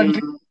especially in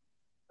countries, hmm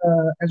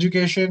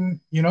education,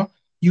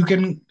 you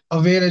can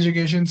avail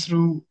education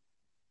through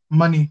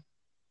money.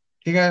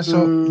 Okay,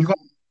 so hmm.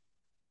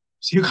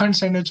 you can't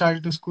send a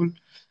child to school.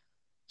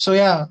 So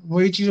yeah,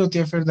 वही चीज होती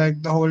है फिर, like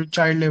the whole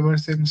child labor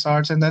thing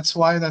starts, and that's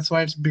why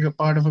it's bigger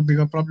part of a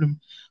bigger problem.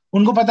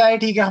 उनको पता है,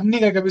 ठीक है, हम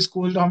नहीं गए कभी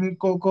स्कूल, तो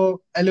हमको को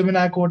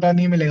एलुमनाई कोटा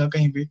नहीं मिलेगा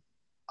कहीं भी,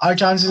 our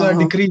chances are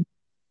हाँ। decreased,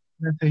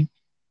 वैसे ही,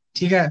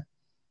 ठीक है,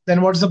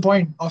 then what's the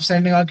point of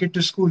sending our kid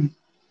to school?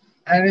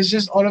 And it's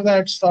just all of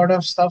that sort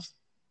of stuff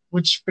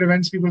which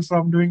prevents people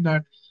from doing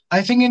that.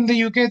 I think in the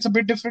UK it's a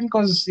bit different,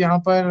 because यहाँ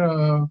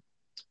पर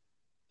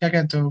क्या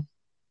कहते हो,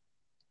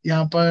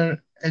 यहाँ पर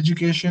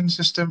education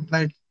system,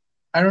 like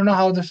I don't know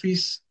how the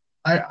fees,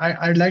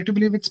 I'd like to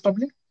believe it's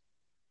public,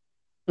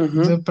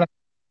 hmm the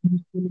private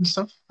school and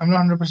stuff. I'm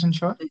not 100%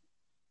 sure.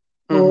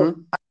 So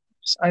hmm.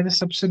 it's either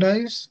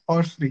subsidized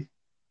or free.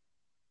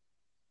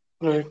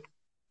 Right.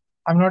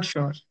 I'm not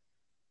sure.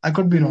 I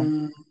could be wrong.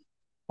 Hmm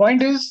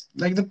Point is,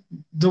 like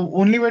the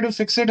only way to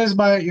fix it is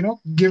by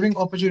giving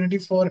opportunity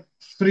for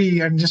free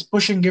and just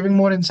pushing, giving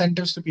more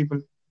incentives to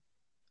people.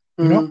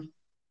 You know, hmm.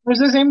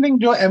 it's the same thing.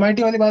 जो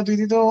MIT वाली बात हुई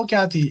थी, तो वो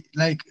क्या थी?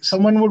 Like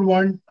someone would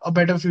want a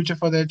better future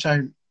for their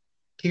child.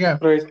 ठीक है?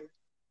 Right.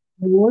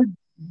 They would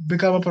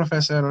become a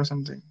professor or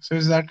something. So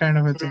it's that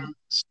kind of a thing.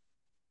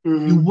 You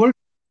hmm would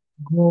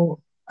go.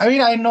 I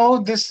mean, I know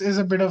this is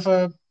a bit of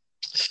a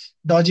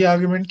dodgy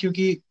argument,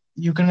 क्योंकि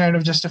you can kind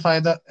of justify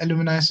the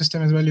alumni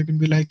system as well. You can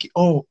be like,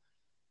 oh,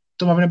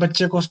 तुम अपने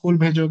बच्चे को school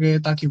भेजोगे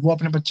ताकि वो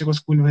अपने बच्चे को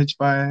स्कूल भेज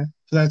पाए.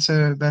 So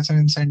that's an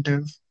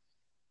incentive.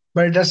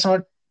 But that's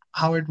not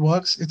how it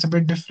works. It's a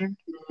bit different,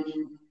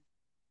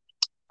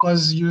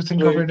 because you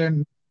think of it right.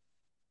 in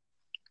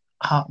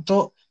हाँ.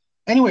 तो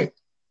anyway,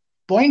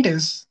 point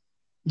is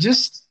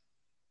just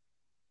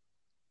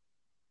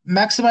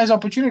maximize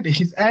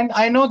opportunities. And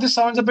I know this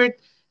sounds a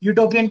bit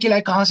utopian कि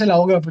like कहाँ से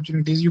लाओगे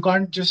opportunities? You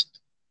can't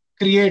just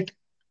create.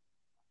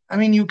 I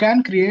mean, you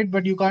can create,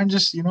 but you can't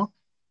just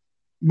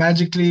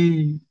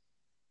magically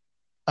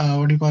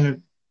what do you call it?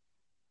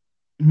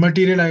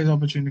 Materialize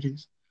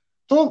opportunities.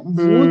 तो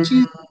वो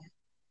चीज,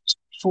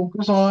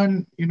 focus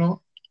on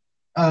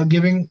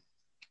giving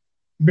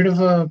bit of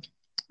a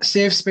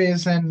safe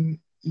space and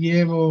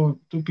ये वो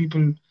to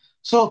people.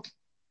 So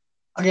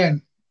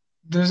again,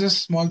 there's this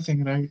small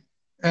thing, right?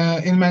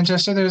 In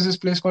Manchester, there is this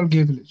place called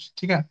Gay Village.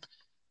 ठीक है?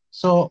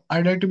 So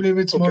I'd like to believe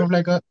it's more okay. of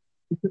like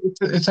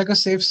it's like a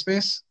safe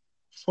space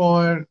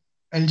for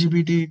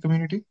LGBT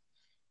community.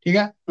 ठीक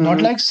है? Not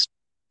hmm like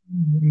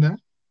in there.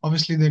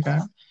 Obviously they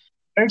can.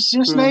 It's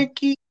just hmm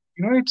like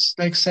it's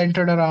like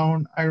centered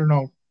around, I don't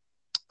know,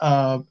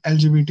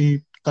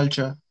 LGBT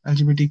culture,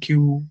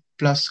 LGBTQ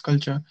plus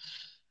culture,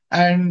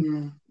 and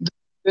hmm.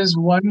 there's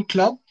one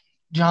club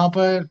जहाँ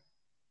पर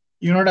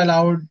you're not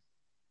allowed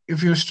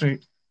if you're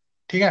straight.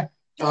 ठीक है?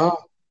 हाँ।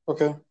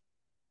 Okay.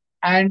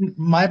 And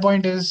my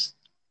point is,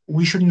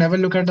 we should never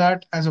look at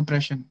that as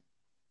oppression.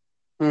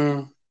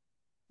 Hmm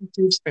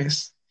Safe space.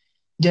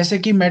 जैसे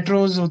कि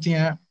metros होती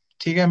हैं,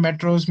 ठीक है,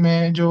 मेट्रोज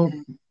में जो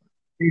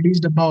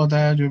लेडीज डब्बा होता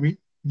है जो भी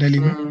दिल्ली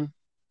में, हम्म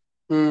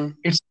हम्म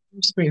it's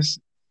space.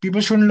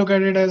 People shouldn't look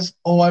at it as,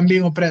 oh, I'm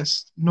being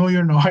oppressed. No,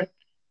 you're not.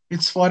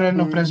 It's for an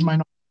oppressed hmm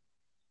minority.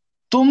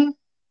 तुम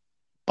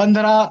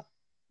 15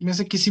 में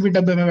से किसी भी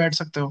डब्बे में बैठ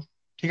सकते हो,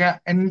 ठीक है,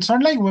 and it's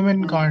not like women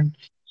hmm can't,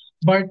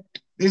 but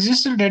it's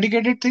just a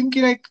dedicated thing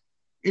कि like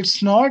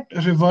it's not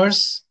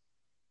reverse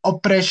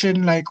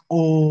oppression, like,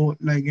 oh,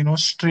 like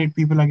straight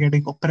people are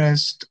getting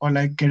oppressed or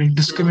like getting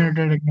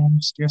discriminated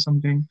against or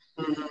something.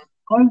 Hmm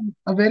Because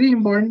a very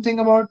important thing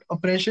about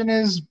oppression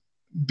is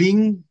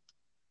being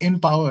in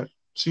power.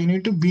 So you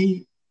need to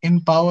be in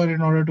power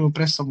in order to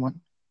oppress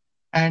someone.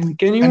 and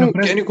Can an you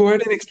oppressed. can you go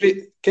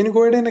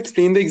ahead and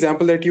explain the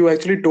example that you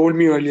actually told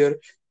me earlier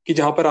कि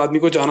जहाँ पर आदमी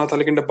को जाना था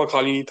लेकिन डब्बा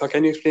खाली नहीं था.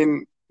 Can you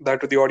explain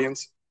that to the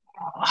audience?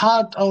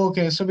 हाँ,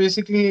 okay. So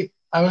basically,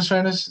 I was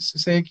trying to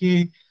say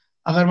कि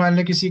अगर मान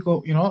ले किसी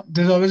को,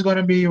 there's always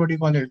gonna be, what do you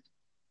call it,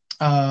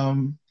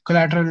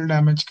 collateral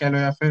damage कह लो,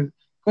 या फिर,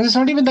 because it's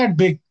not even that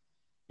big.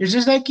 It's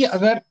just like कि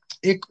अगर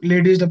एक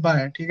लेडीज डब्बा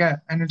है, ठीक है,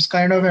 and it's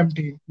kind of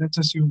empty, let's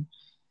assume,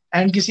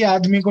 and किसी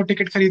आदमी को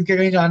टिकट खरीद के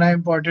कहीं जाना है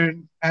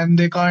important, and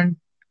they can't,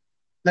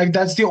 like,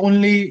 that's the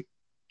only,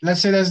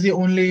 let's say that's the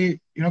only,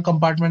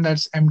 compartment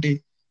that's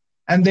empty,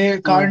 and they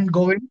Hmm. can't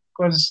go in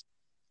because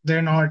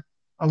they're not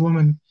a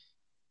woman,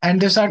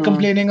 and they start Hmm.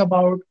 complaining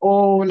about,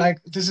 oh,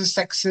 like, this is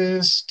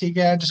sexist, ठीक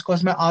है, just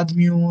because मैं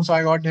आदमी हूँ, so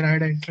I got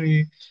denied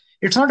entry.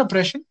 It's not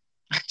oppression,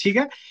 ठीक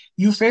है.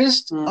 You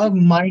faced Hmm. a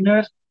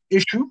minor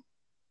issue.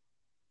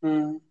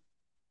 Hmm.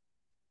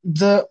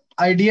 The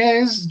idea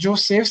is जो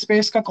safe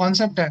space का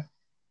concept है,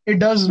 it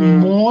does Hmm.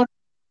 more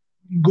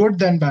good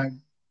than bad.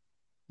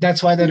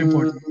 That's why they're Hmm.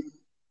 important.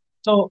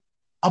 So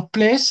a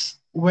place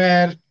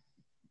where,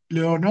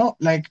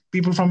 like,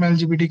 people from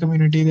LGBT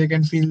community, they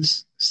can feel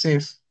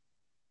safe.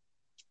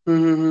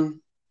 Hmm.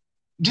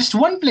 Just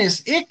one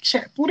place,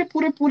 एक पूरे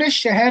पूरे पूरे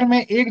शहर में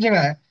एक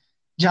जगह है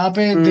जहाँ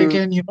पे they Hmm.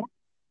 can,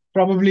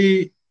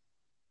 probably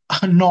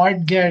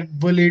not get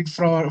bullied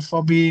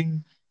for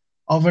being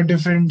of a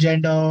different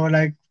gender, or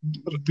like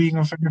being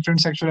of a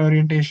different sexual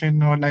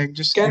orientation, or like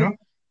just, Can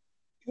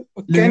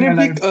can living a it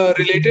be life.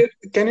 related?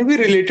 Can it be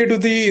related to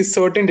the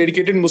certain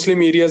dedicated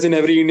Muslim areas in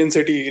every Indian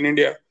city in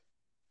India?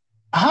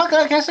 हाँ,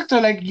 कह सकते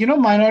हो, like,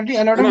 minority,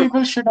 a lot है of ना?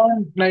 people shit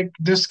on, like,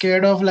 they're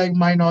scared of, like,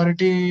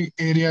 minority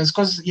areas,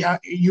 because yeah,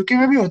 UK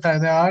में भी होता है,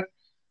 there are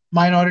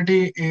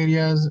minority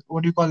areas,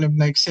 what do you call them,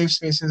 like safe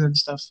spaces and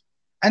stuff,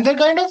 and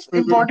they're kind of Hmm.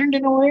 important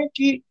in a way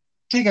कि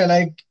ठीक है,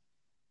 like,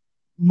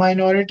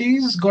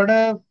 minorities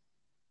gotta,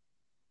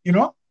 you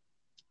know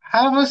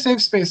have a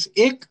safe space,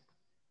 एक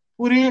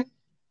पूरे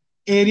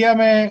area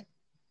में,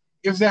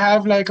 if they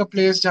have like a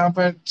place जहाँ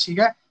पर ठीक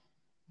है,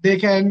 they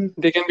can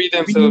They can be be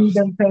themselves.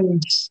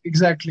 themselves,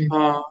 exactly.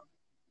 हाँ.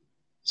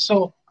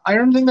 So I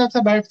don't think that's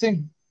a bad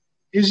thing.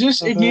 It's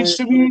just, it needs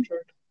Right. to Right.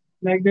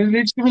 be, like, there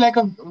needs to be like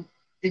a,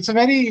 it's a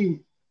very,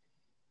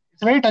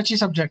 it's a very touchy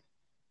subject,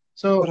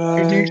 so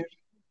it needs Right.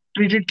 to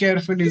be treated This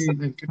carefully,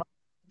 like,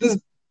 this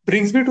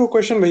brings me to a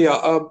question,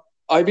 भैया.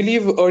 I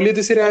believe earlier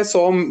this year I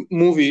saw a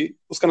movie.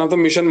 उसका नाम था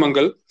mission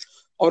मंगल.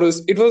 और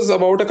it was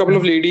about a couple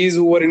of ladies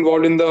who were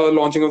involved in the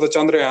launching of the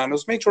Chandrayaan.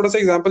 उसमें एक छोटा सा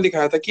example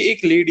दिखाया था कि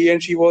एक lady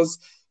and she was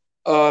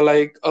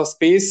like a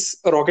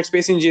rocket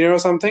space engineer or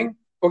something.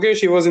 Okay,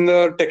 she was in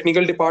the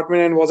technical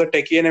department and was a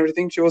techie and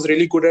everything. She was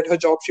really good at her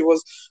job. She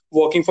was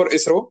working for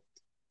ISRO,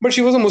 but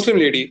she was a Muslim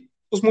lady.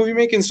 उस movie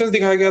में एक instance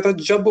दिखाया गया था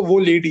जब वो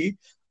lady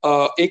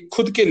एक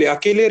खुद के लिए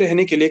अकेले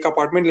रहने के लिए एक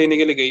अपार्टमेंट लेने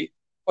के लिए गई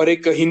और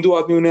एक हिंदू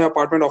आदमी उन्हें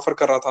अपार्टमेंट ऑफर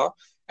कर रहा था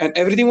एंड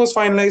एवरीथिंग वाज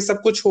फाइनलाइज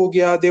सब कुछ हो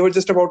गया they were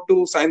just about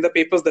to sign the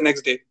papers the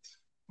next day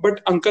but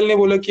uncle ने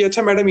बोला कि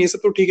अच्छा मैडम ये सब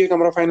तो ठीक है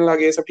कमरा फाइनल आ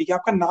गया सब ठीक है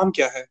आपका नाम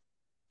क्या है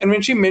and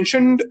when she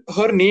mentioned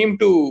her name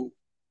to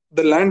the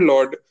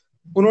landlord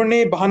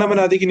उन्होंने बहाना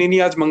बना दी कि नहीं नहीं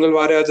आज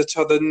मंगलवार है आज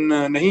अच्छा दिन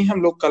नहीं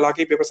हम लोग कल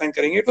आके पेपर साइन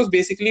करेंगे it was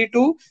basically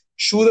to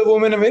shoo the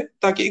women away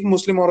ताकि एक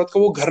मुस्लिम औरत को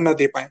वो घर ना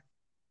दे पाए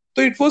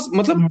तो इट वाज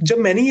मतलब Mhm. जब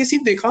मैंने ये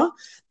सीन देखा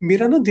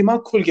मेरा ना दिमाग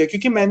खुल गया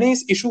क्योंकि मैंने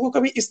इस इशू को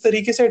कभी इस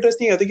तरीके से एड्रेस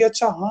नहीं किया था कि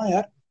अच्छा हाँ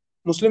यार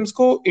मुस्लिम्स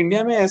को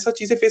इंडिया में ऐसा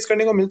चीजें फेस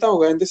करने को मिलता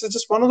होगा and this is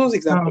just one of those हाँ,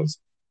 एग्जांपल्स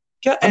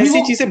क्या अभी ऐसी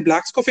वो, चीजें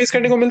ब्लैक्स को फेस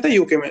करने को मिलता है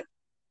यूके में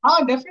हाँ,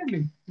 definitely,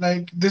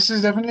 like, this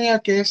is definitely a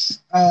case.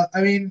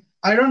 I mean,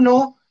 I don't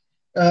know,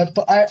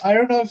 I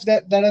don't know if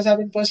that has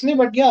happened personally,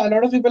 but yeah, a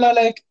lot of people are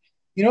like,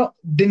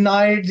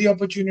 denied the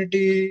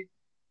opportunity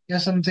or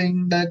something.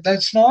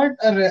 That's not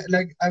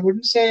like, I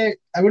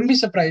wouldn't be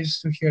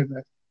surprised to hear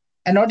that.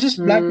 And not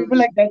just black people, hmm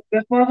like that,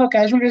 that's more of a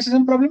casual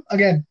racism problem.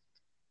 Again,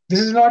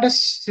 this is not a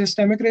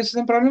systemic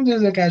racism problem,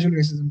 this is a casual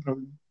racism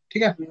problem.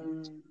 Okay?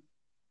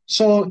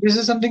 So this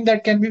is something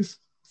that can be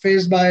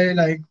faced by,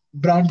 like,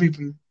 brown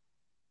people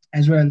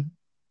as well.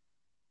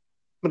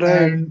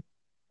 Right And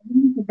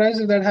I'm surprised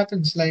if that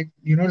happens. Like,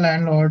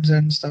 landlords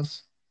and stuff,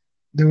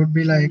 they would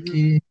be like,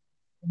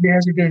 be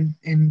hesitant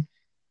in,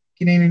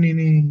 कि नहीं नहीं नहीं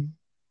नहीं,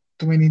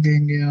 तुम्हें नहीं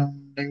देंगे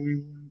हम, like, we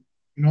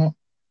won't,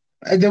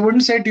 they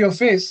wouldn't say it to your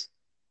face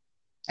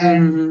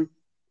and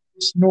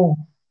just know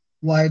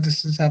why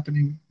this is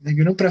happening.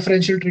 Like,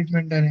 preferential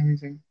treatment and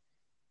everything.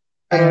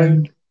 Right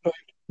And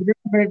it's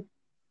a bit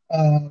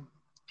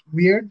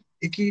weird,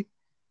 icky,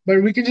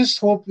 but we can just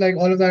hope like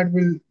all of that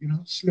will,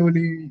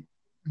 slowly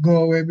go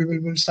away. People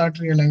will start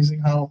realizing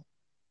how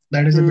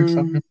that is a bit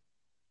fucked up.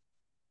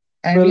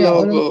 And well yeah,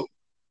 all of,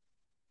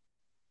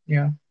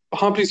 yeah.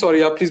 हाँ please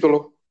sorry आप please बोलो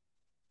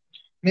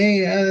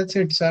Nee, yeah, that's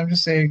it. So I'm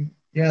just saying,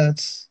 yeah,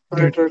 that's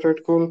right good. Right right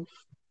cool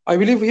I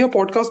believe भैया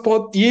podcast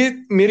बहुत ये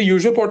मेरे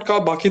usual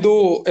podcast बाकी दो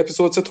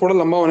episode से थोड़ा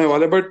लंबा होने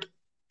वाला है बट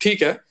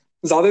ठीक है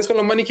ज्यादा इसको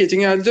लंबा नहीं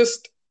खींचेंगे आई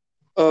जस्ट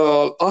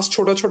आज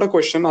छोटा छोटा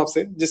क्वेश्चन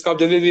आपसे जिसका आप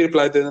जल्दी जल्दी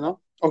रिप्लाई दे देना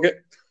ओके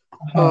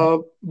हाँ,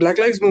 black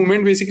lives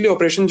movement basically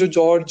oppression जो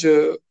जॉर्ज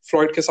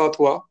फ्लॉयड के साथ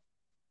हुआ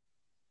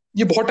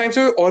ये बहुत टाइम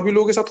से और भी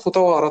लोगों के साथ होता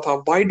हुआ आ रहा था.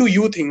 Why do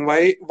you think,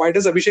 why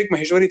does Abhishek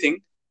Maheshwari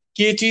think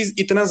कि ये चीज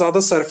इतना ज्यादा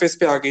सरफेस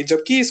पे आ गई,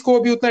 जबकि इसको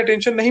अभी उतना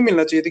अटेंशन नहीं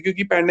मिलना चाहिए था,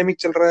 क्योंकि पैंडेमिक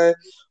चल रहा है,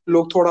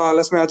 लोग थोड़ा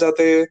आलस में आ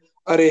जाते हैं,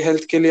 अरे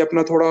हेल्थ के लिए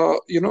अपना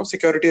थोड़ा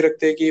सिक्योरिटी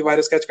रखते हैं कि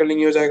वायरस कैच कर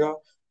लेंगे, हो जाएगा.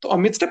 तो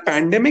अमिडस्ट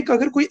पैंडेमिक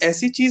अगर कोई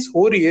ऐसी चीज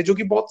हो रही है जो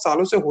कि बहुत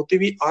सालों से होती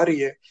हुई आ रही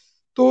है,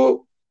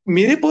 तो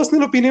मेरे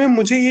पर्सनल ओपिनियन में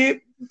मुझे ये,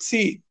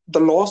 सी, the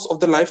loss of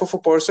the life of a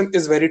person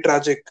is very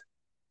tragic.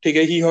 ठीक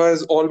है, he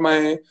has all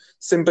my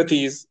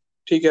sympathies.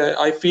 ठीक है,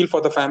 I feel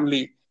for the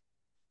family.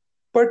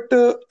 But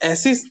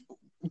ऐसी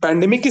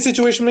पैंडेमिक की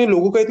सिचुएशन में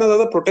लोगों का इतना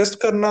ज्यादा प्रोटेस्ट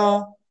करना,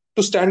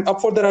 to stand up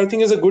for the right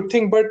thing, is a good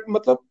thing. But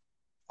मतलब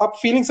आप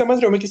फीलिंग समझ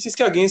रहे हो, मैं किसी चीज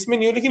के अगेंस्ट में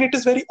नहीं हूँ, लेकिन इट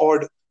इज वेरी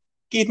ऑड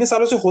कि इतने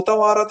सालों से होता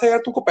हुआ आ रहा था यार,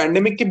 तुमको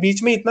पैंडेमिक के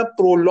बीच में इतना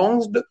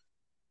प्रोलॉन्ग्ड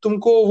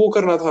तुमको वो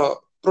करना था,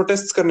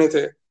 प्रोटेस्ट करने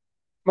थे.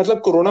 मतलब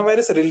कोरोना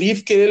वायरस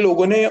रिलीफ के लिए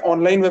लोगों ने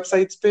ऑनलाइन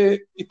वेबसाइट्स पे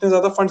इतने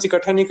ज्यादा फंड्स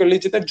इकट्ठा नहीं कर लिए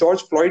जितने जॉर्ज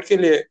फ्लॉयड के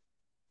लिए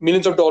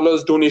मिलियंस ऑफ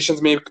डॉलर्स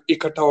डोनेशंस में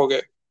इकट्ठा हो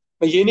गए.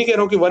 मैं ये नहीं कह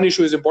रहा हूँ कि one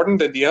issue is important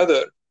than the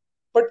other,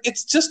 but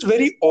it's just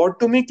very odd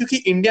to me, क्योंकि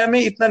इंडिया में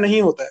इतना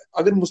नहीं होता है.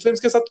 अगर मुस्लिम्स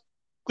के साथ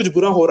कुछ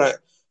बुरा हो रहा है,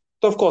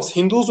 तो ऑफ कोर्स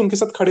हिंदूज उनके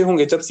साथ खड़े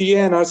होंगे. जब सीए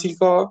एनआरसी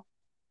का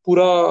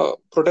पूरा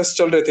प्रोटेस्ट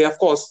चल रहे थे, ऑफ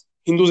कोर्स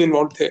हिंदूज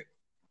इन्वॉल्व थे,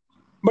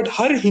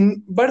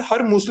 बट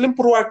हर मुस्लिम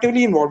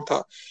प्रोएक्टिवली इन्वॉल्व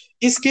था.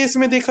 इस केस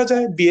में देखा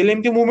जाए,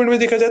 बीएलएम के मूवमेंट में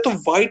देखा जाए, तो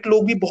व्हाइट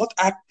लोग भी बहुत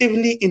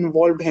एक्टिवली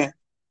इन्वॉल्व हैं.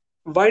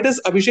 Why does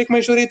Abhishek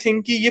Maheshwari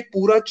think कि ये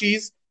पूरा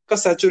चीज का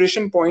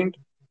सैचुरेशन पॉइंट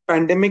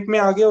पैंडेमिक में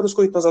आ गया और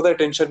उसको इतना ज्यादा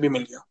अटेंशन भी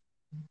मिल गया?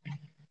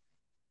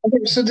 Okay,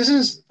 so this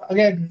is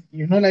again,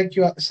 like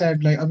you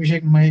said, like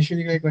Abhishek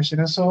Maheshwari का question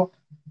है. So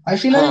I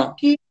feel like हाँ.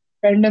 कि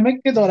pandemic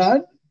के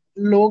दौरान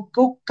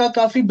लोगों का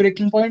काफी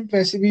breaking point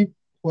वैसे भी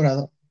हो रहा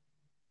था.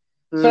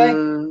 So like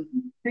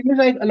hmm. thing is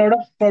like a lot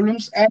of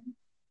problems and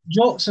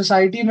जो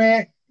society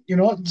में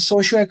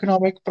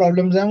socio-economic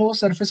problems हैं वो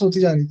surface होती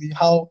जा रही थी.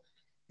 How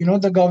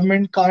the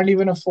government can't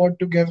even afford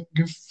to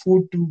give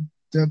food to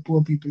the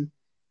poor people.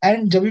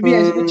 And जब भी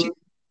ऐसी कुछ हम्म.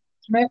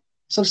 चीज में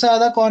सबसे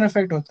ज्यादा कौन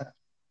affect होता है?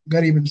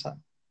 गरीब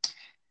इंसान.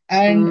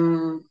 And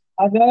hmm.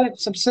 अगर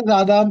सबसे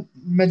ज्यादा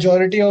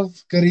मेजोरिटी ऑफ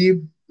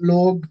गरीब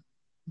लोग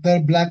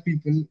they're black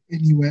people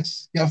in US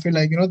या फिर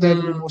like they're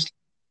hmm. mostly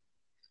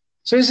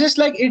so it's just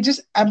like it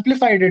just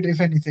amplified it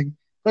if anything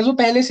because वो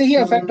पहले से ही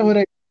affect हो हम्म.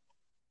 रहे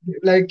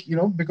like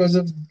because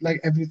of like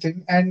everything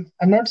and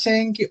I'm not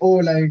saying कि oh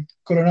like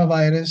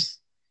coronavirus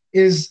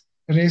is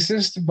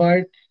racist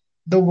but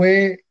the way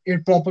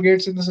it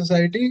propagates in the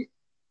society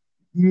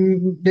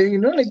they,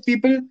 like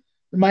people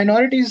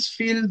minorities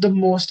feel the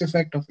most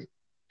effect of it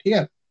ठीक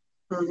है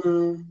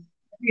हम्म.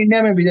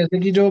 India में भी जैसे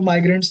कि जो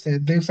migrants थे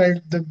they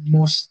felt the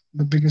most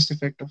the biggest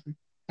effect of it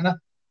है ना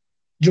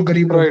जो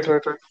गरीब लोग राइट, थे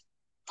राइट, राइट.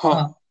 हाँ.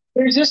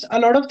 हाँ it's just a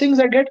lot of things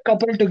that get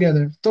coupled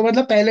together तो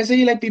मतलब पहले से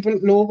ही लाइक पीपल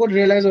लोगों को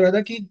रियलाइज हो रहा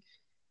था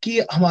कि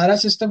हमारा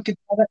सिस्टम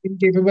कितना ज्यादा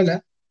इनकेपेबल है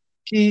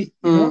कि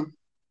hmm.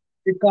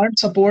 It can't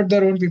support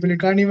their own people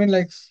it can't even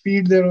like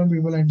feed their own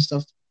people and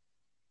stuff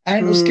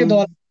and उसके हम्म.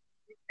 दौरान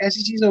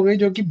ऐसी चीज हो गई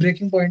जो कि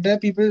ब्रेकिंग पॉइंट है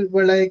पीपल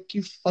वर लाइक कि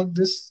fuck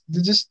this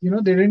they just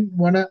they didn't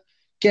wanna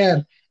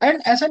care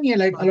and ऐसा नहीं है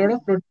like a lot of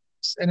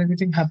protest and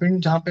everything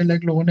happened जहाँ पे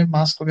लाइक लोगों ने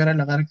मास्क वगैरह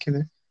लगा रखे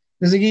थे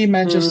जैसे कि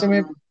मैनचेस्टर में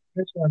हम्म.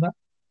 protest हुआ था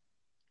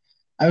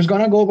I was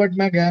gonna go but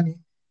मैं गया नहीं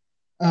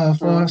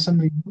for hmm.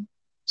 Some reason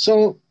so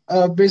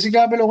basically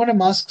यहाँ पे लोगों ने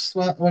मास्क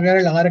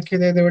वगैरह लगा रखे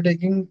थे they were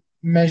taking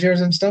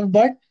measures and stuff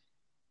but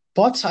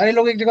बहुत सारे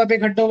लोग एक जगह पे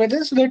इकट्ठे हो गए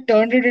थे so they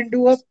turned it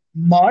into a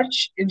march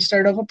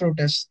instead of a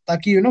protest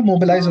ताकि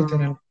मोबिलाइज होते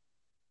रहे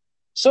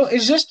so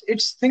it's just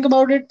it's think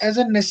about it as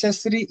a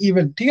necessary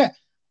evil ठीक है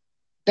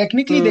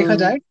टेक्निकली देखा हम्म.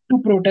 जाए to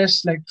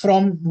protest like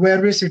from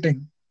where we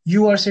sitting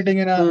you are sitting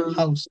in a hmm.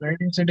 House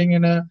right you sitting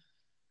in a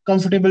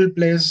comfortable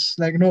place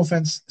like no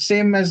offence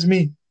same as me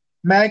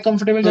मैं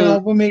comfortable जगह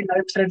हम्म. पे मेरी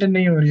life threaten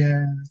नहीं हो रही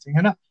है everything,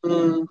 है ना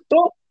हम्म.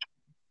 तो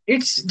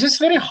it's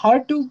just very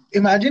hard to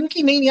imagine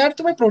कि नहीं यार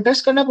तुम्हें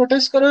प्रोटेस्ट करना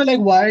प्रोटेस्ट करो like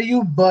why are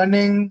you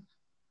burning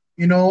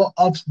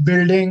up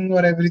building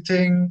or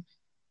everything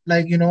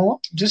like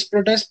just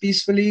protest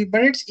peacefully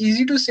but it's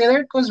easy to say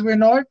that because we're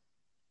not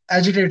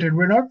agitated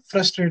we're not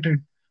frustrated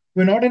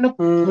we're not in a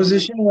hmm.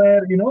 position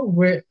where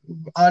where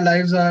our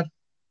lives are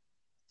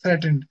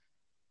threatened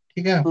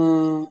ठीक है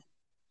hmm.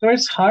 so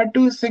it's hard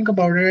to think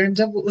about it and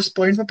जब उस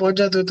point पे पहुंच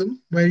जाते हो तुम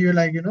where you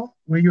like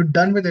where you're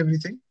done with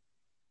everything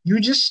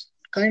you just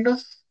kind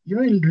of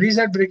you reach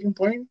that breaking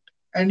point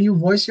and you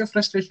voice your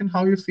frustration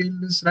how you feel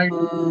is right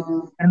hmm.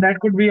 and that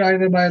could be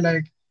either by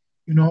like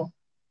you know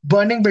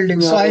burning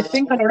buildings या, so I या.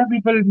 think a lot of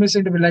people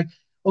misinterpret like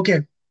okay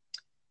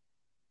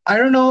I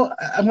don't know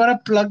I'm gonna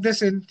plug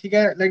this in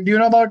okay like do you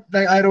know about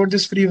like I wrote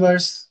this free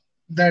verse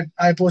that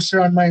I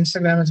posted on my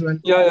Instagram as well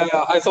या,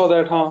 I saw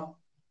that.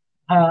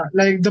 हाँ.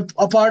 like the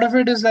a part of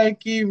it is like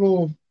कि वो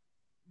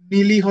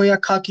नीली हो या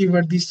खाकी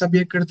वर्दी सब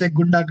ये करते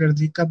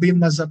गुंडागर्दी कभी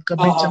मजहब हाँ.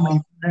 कभी हाँ. चमड़ी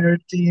हाँ.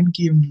 लड़ती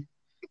इनकी उंगली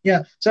या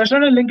सो I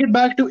want to link it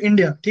back to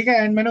India ठीक है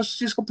एंड मैंने उस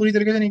चीज को पूरी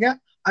तरीके से नहीं किया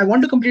I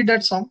want to complete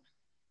that song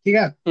ठीक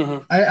है हम्म.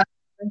 I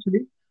actually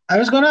I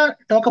was gonna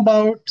talk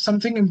about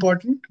something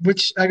important,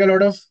 which like a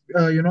lot of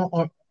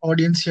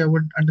audience here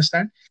would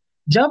understand.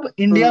 जब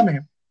इंडिया में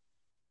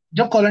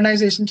जब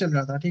कॉलोनाइजेशन चल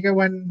रहा था, ठीक है,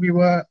 when we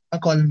were a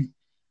colony,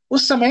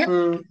 उस समय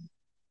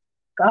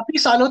काफी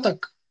सालों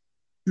तक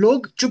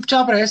लोग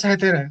चुपचाप रहे,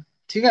 सहते रहे,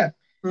 ठीक है,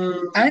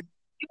 एंड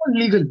it was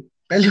लीगल।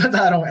 पहले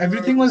बता रहा हूँ,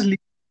 एवरीथिंग वाज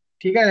लीगल,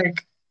 ठीक है,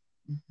 like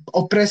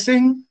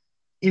oppressing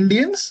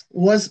Indians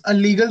was a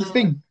legal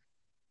thing.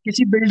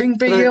 किसी बिल्डिंग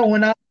पे ये राइट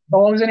होना,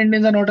 dogs and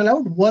Indians are not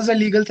allowed, was a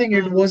legal thing.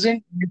 It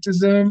wasn't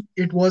racism,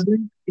 it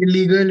wasn't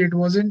illegal, it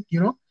wasn't,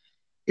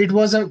 it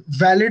was a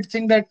valid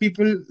thing that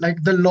people,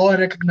 like the law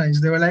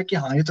recognized. They were like,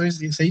 हाँ ये तो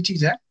ये सही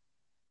चीज है,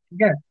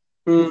 ठीक है,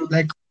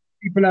 like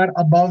people are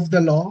above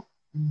the law,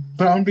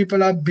 brown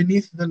people are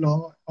beneath the law,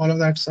 all of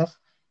that stuff,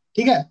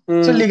 ठीक है।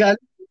 So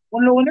legality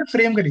उन लोगों ने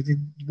फ्रेम करी थी,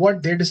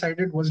 what they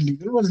decided was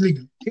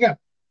legal, ठीक है।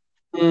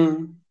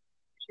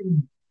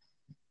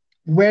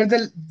 Where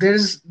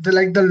there's the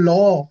like the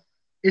law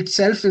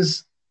itself is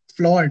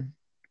flawed,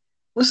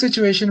 उस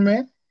situation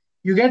में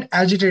you get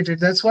agitated.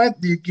 That's why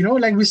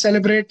like we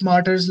celebrate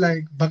martyrs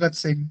like Bhagat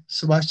Singh,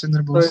 Subhash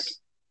Chandra Bose,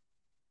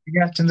 right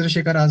yeah,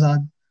 Chandrasekhar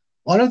Azad.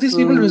 All of these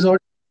people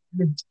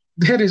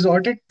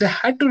they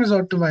had to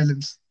resort to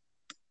violence,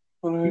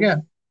 ठीक है।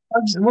 Right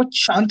और वो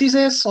शांति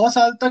से 100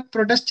 साल तक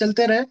protest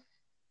चलते रहे,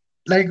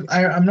 like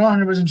I'm not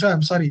 100% sure,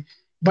 I'm sorry,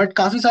 but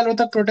काफी सालों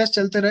तक प्रोटेस्ट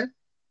चलते रहे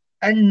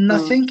and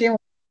nothing came।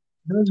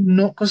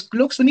 नो,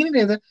 लोग सुन ही नहीं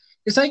रहे थे।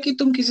 ऐसा है कि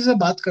तुम किसी से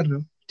बात कर रहे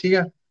हो, ठीक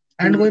है,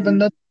 एंड कोई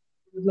बंदा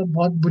मतलब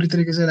बहुत बुरी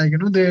तरीके से like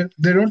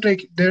they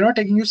not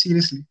taking you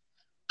seriously.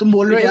 तुम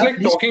बोल इट रहे हो वाज यार like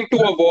please, talking to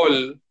a wall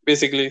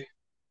basically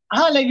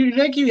हाँ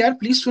लाइक कि यार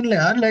प्लीज सुन ले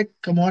यार, like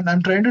come on, I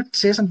am trying to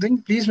say something,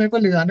 please मेरे को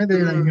ले जाने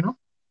दे, like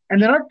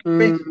and they not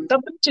pay.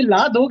 तब तुम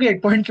चिल्ला दोगे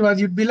एक पॉइंट के बाद,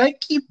 यूड बी लाइक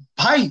कि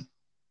भाई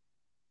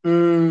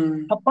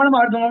थप्पड़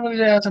मार दूंगा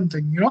मुझे या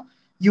something,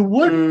 you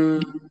would,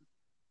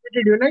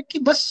 you like कि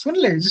बस सुन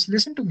ले, just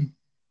listen to me,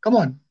 come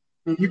on,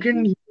 you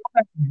can,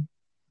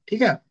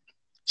 ठीक है।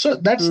 So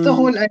that's the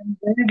whole, and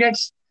then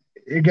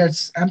it gets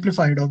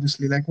amplified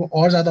obviously, like वो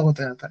और ज्यादा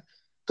होता जाता है।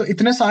 तो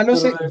इतने सालों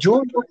से जो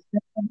राइट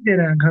लोग दे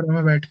रहे हैं घरों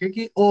में बैठ के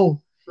कि ओ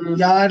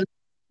यार,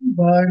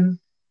 बर्न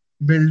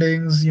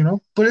बिल्डिंग्स,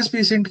 पुलिस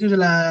प्रीसिंट क्यों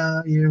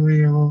जलाया,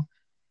 ये वो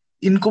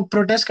इनको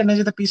प्रोटेस्ट करना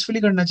चाहिए था,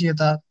 पीसफुली करना चाहिए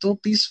था, तो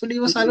पीसफुली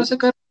वो सालों से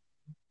कर,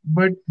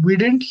 but we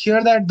didn't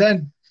here that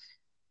then.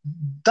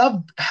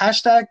 तब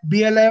hashtag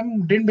BLM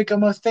didn't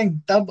become a thing,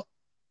 तब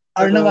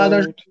अर्णव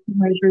आदर्श राइट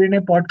महेश्वरी ने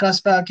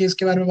पॉडकास्ट पे आके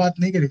इसके बारे में बात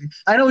नहीं करी थी।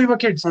 I know we were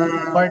kids,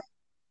 but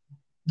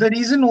the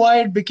reason why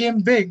it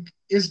became big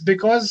is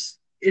because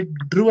it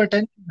drew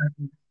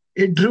attention.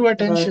 It drew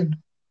attention.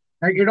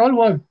 Right Like it all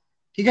worked.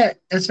 ठीक है,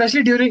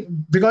 especially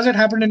because it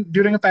happened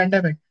during a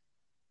pandemic.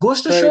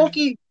 Goes to show right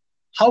कि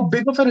how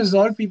big of a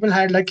resolve people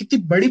had. Like कितनी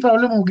बड़ी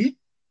problem होगी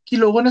कि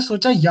लोगों ने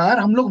सोचा यार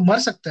हम लोग मर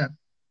सकते हैं,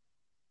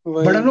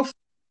 बट हम वही लोग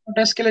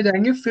प्रोटेस्ट के लिए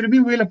जाएंगे, फिर भी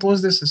विल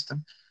अपोज दिस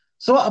सिस्टम।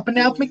 सो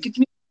अपने आप में वही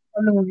कितनी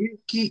प्रॉब्लम होगी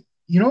कि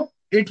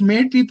it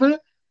made people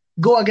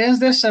go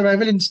against their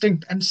survival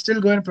instinct and still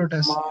go and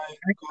protest. My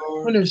And it's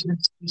God foolish.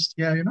 It's just,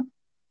 yeah,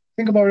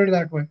 think about it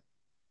that way.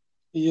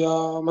 या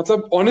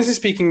मतलब honestly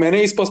speaking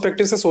मैंने इस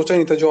पर्सपेक्टिव से सोचा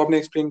नहीं था जो आपने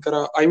एक्सप्लेन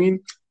करा I mean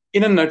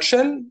in a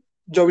nutshell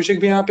जो अभिषेक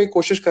भी यहाँ पे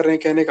कोशिश कर रहे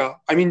हैं कहने का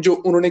आई मीन जो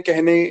उन्होंने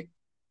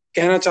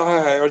कहना चाहा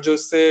है और जो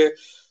इससे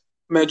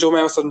मैं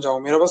समझाऊं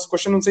मेरा बस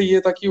क्वेश्चन उनसे ये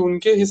था कि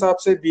उनके हिसाब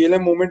से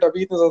BLM मूवमेंट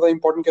अभी इतना ज्यादा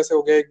इंपॉर्टेंट कैसे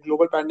हो गया है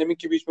ग्लोबल पैंडेमिक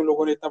के बीच में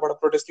लोगों ने इतना बड़ा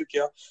प्रोटेस्ट क्यों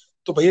किया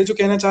तो भैया जो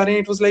कहना चाह रहे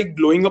हैं it was like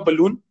blowing a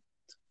balloon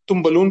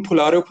तुम बलून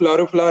फुला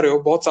रहे हो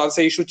बहुत साल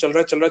से इशू चल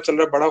रहा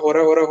है बड़ा हो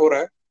रहा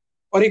है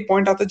और एक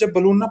पॉइंट आता है जब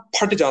बलून ना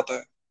फट जाता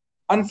है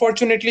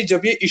अनफॉर्चुनेटली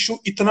जब ये इशू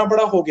इतना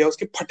बड़ा हो गया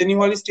उसके फटने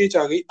वाली स्टेज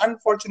आ गई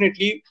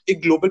अनफॉर्चुनेटली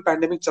एक ग्लोबल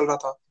पैंडेमिक चल रहा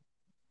था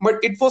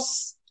but it was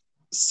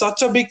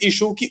such a big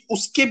issue कि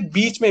उसके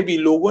बीच में भी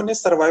लोगों ने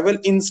सर्वाइवल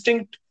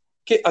इंस्टिंक्ट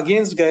के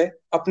अगेंस्ट गए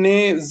अपने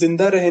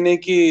जिंदा रहने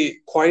की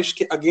ख्वाहिश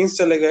के अगेंस्ट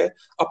चले गए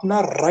अपना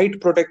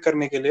राइट प्रोटेक्ट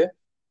करने के लिए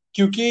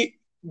क्योंकि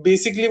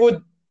बेसिकली वो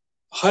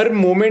हर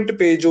मोमेंट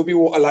पे जो भी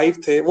वो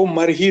अलाइव थे वो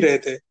मर ही रहे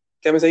थे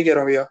क्या मैं सही कह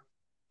रहा हूँ भैया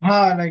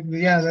Like,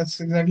 yeah, that's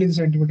exactly the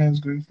sentiment I was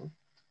going for.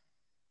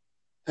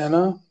 है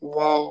ना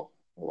वाओ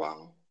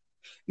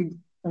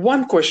वाओ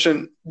वन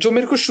क्वेश्चन जो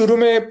मेरे को शुरू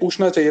में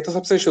पूछना चाहिए था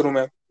सबसे शुरू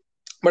में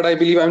but I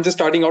believe I am just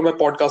starting out my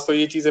podcast तो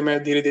ये चीजें मैं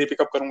धीरे धीरे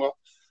पिकअप करूंगा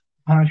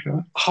हाँ,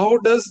 sure. How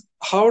does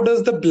how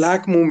does the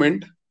black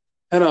movement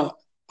है ना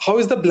how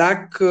is the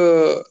black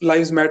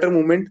lives matter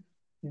movement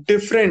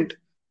different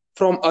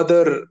from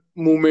other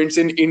movements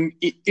in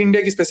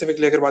India की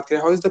स्पेसिफिकली अगर बात करें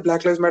how is the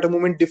black lives matter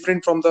movement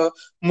different from the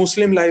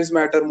Muslim lives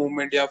matter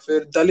movement या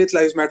फिर Dalit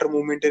lives matter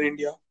movement in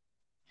India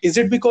is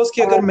it because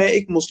कि अगर मैं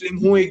एक मुस्लिम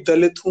हूँ एक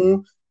दलित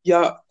हूँ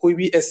या कोई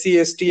भी SC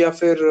ST या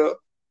फिर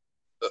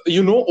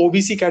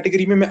OBC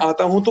कैटेगरी में मैं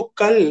आता हूं तो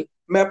कल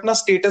मैं अपना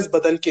स्टेटस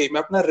बदल के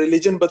मैं अपना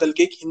रिलीजन बदल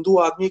के एक हिंदू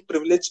आदमी एक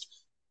प्रिविलेज्ड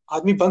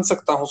आदमी बन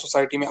सकता हूँ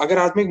सोसाइटी में अगर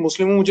आज मैं एक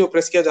मुस्लिम हूँ मुझे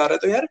ऑप्रेस किया जा रहा है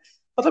तो यार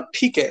मतलब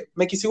ठीक है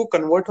मैं किसी को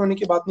कन्वर्ट होने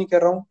की बात नहीं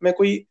कर रहा हूँ मैं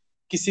कोई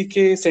किसी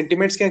के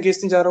सेंटिमेंट्स के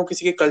अगेंस्ट नहीं जा रहा हूँ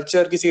किसी के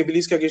कल्चर किसी के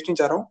बिलीफ के अगेंस्ट नहीं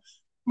जा रहा हूँ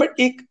बट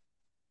एक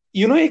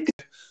एक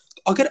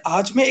अगर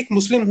आज मैं एक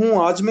मुस्लिम हूँ,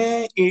 आज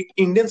मैं एक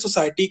इंडियन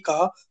सोसाइटी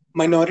का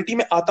माइनॉरिटी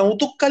में आता हूँ,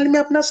 तो कल मैं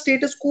अपना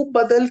स्टेटस को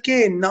बदल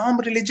के, नाम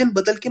रिलीजन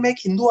बदल के मैं एक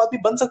हिंदू आदमी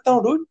बन सकता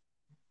हूँ डूड।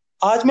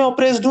 आज मैं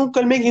ऑप्रेस्ड हूँ,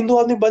 कल मैं एक हिंदू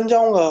आदमी बन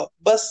जाऊंगा।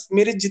 बस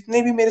मेरे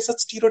जितने भी मेरे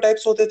साथ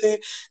स्टीरियोटाइप्स होते थे,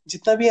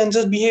 जितना भी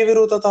अनजस्ट बिहेवियर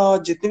होता था,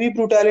 जितनी भी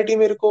ब्रूटैलिटी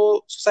मेरे को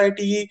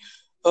सोसाइटी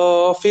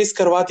फेस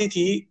करवाती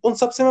थी, उन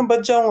सब से मैं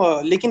बच जाऊंगा।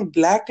 लेकिन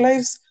ब्लैक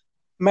लाइव्स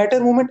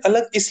मैटर मूवमेंट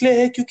अलग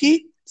इसलिए है क्योंकि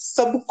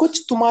सब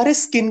कुछ तुम्हारे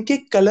स्किन के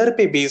कलर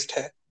पे बेस्ड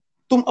है।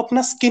 तुम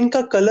अपना स्किन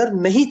का कलर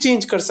नहीं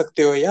चेंज कर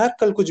सकते हो यार,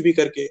 कल कुछ भी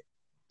करके।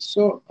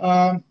 So,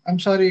 I'm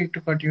sorry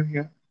to cut you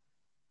here.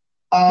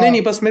 नहीं Uh,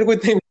 नहीं, बस मेरे को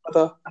इतना ही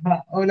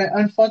पता।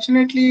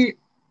 Unfortunately,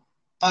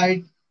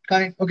 I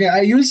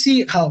you'll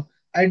see how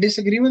I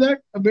disagree with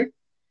that a bit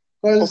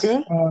okay.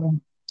 because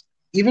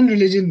even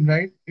religion,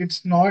 right?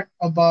 It's not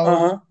हाँ about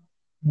हाँ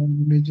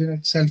religion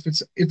itself.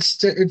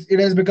 It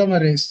has become a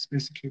race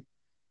basically.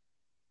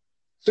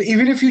 So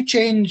even if you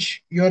change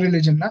your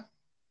religion, na,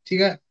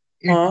 ठीक है,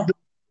 the हाँ।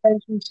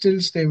 life will still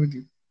stay with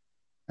you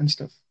and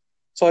stuff.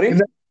 Sorry. If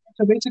that,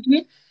 so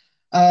basically,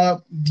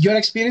 your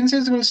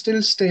experiences will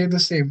still stay the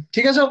same.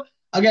 Okay, so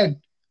again,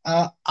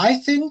 I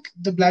think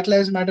the Black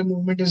Lives Matter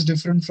movement is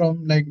different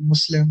from like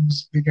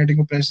Muslims be getting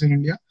oppressed in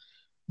India,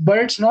 but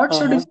it's not हाँ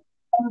so हाँ different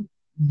from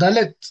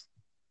Dalit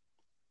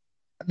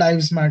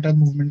Lives Matter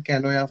movement, कह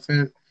लो या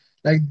फिर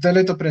like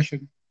Dalit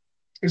oppression.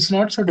 It's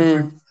not so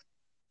different hmm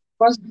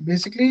because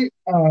basically,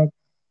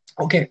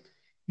 okay,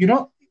 you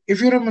know,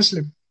 if you're a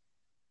Muslim,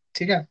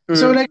 okay,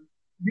 so hmm like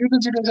you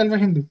consider yourself a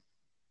Hindu,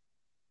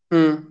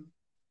 hmm.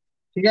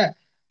 okay.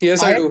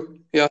 Yes I I do.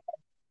 Yeah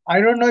I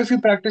don't know if you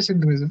practice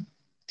Hinduism,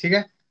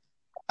 okay.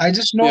 I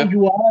just know या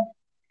you are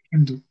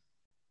Hindu.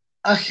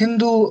 A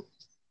Hindu,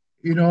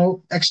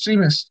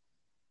 extremist,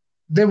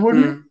 they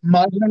wouldn't hmm.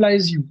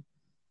 marginalize you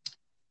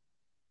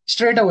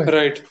straight away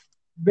right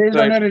based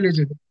on your right.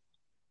 religion.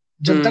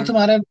 जब तक हम्म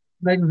तुम्हारा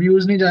like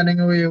views नहीं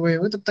जानेंगे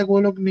वो तब तक वो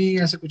लोग नहीं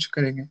ऐसे कुछ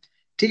करेंगे,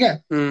 ठीक है.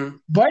 Hmm.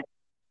 But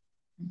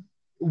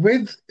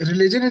with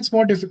religion, it's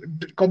more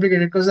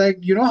complicated because like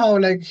how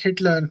like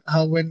Hitler,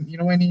 how when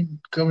he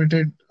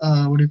committed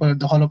what do you call it,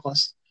 the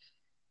Holocaust,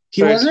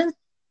 he right. wasn't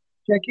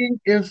checking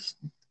if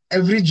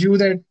every Jew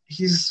that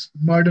he's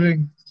murdering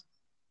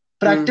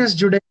hmm. practiced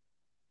Judaism.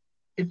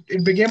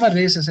 It became a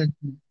race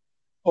essentially.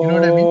 Oh You know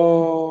what I mean?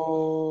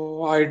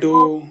 I do.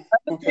 So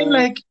I'm just okay. saying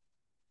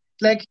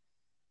like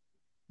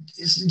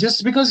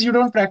just because you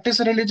don't practice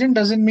a religion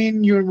doesn't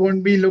mean you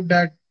won't be looked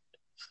at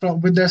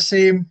from with the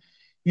same,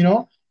 you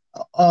know,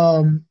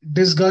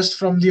 disgust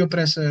from the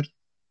oppressor.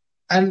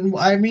 And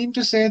I mean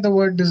to say the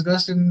word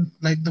disgust in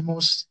like the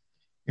most,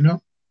 you know,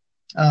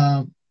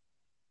 uh,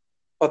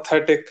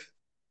 pathetic.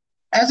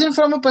 as in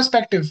from a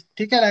perspective.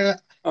 ठीक है,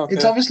 like,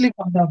 it's okay obviously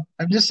fucked up.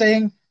 I'm just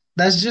saying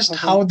that's just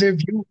okay how they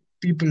view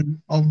people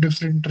of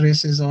different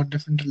races or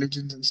different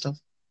religions and stuff.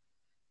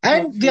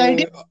 And the okay.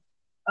 idea,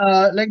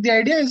 the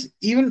idea is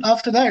even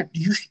after that,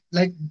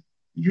 like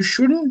you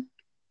shouldn't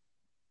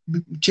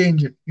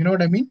change it. You know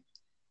what I mean?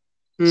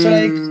 So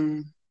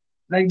hmm.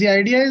 like the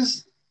idea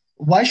is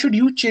why should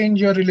you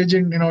change your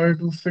religion in order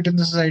to fit in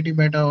the society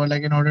better or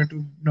like in order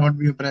to not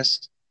be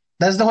oppressed?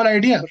 That's the whole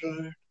idea.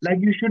 Right. Like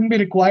you shouldn't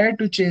be required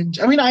to change.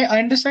 I mean, I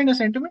understand the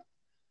sentiment,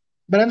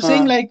 but I'm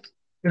saying हाँ। like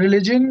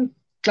religion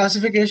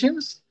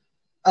classifications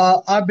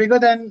are bigger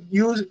than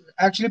you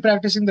actually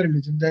practicing the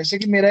religion. जैसे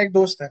कि मेरा एक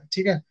दोस्त है,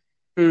 ठीक है?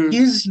 हम्म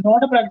He's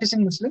not a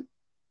practicing Muslim,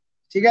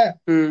 ठीक है?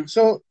 Hmm.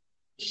 So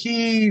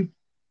he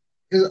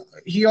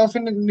he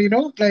often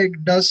like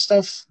does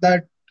stuff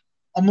that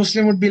a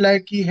Muslim would be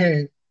like,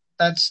 hey,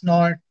 that's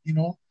not,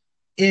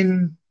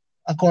 in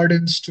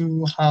accordance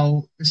to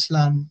how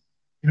Islam,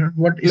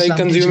 what like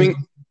Islam teaches.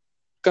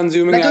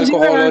 Consuming Like consuming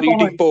alcohol और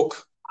alcohol. Eating pork.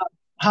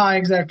 Ha,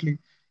 exactly.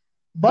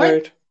 But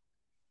right.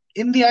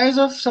 in the eyes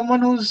of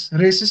someone who's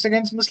racist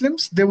against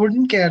Muslims, they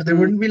wouldn't care. They hmm.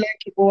 wouldn't be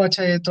like, oh,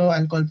 अच्छा ये तो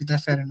alcohol पीता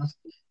है, fair enough.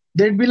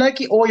 They'd be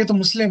like, oh, ये तो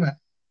Muslim है.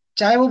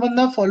 चाहे वो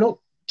बंदा follow,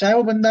 चाहे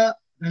वो बंदा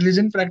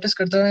religion practice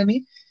करता है या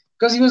नहीं,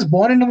 because he was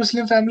born in a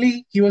Muslim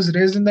family, he was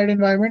raised in that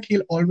environment,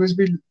 he'll always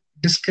be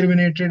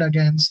discriminated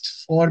against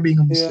for being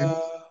a या Muslim.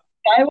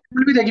 चाहे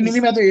वो भी देखे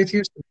नहीं मैं तो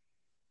atheist हूँ.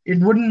 It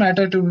wouldn't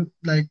matter to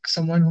like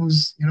someone who's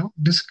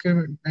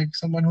like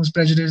someone who's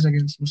prejudiced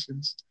against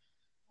Muslims.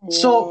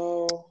 So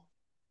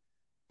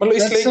मतलब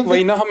इस that's लाइक something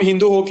वही ना, हम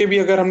हिंदू होके भी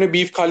अगर हमने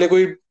बीफ खा ले,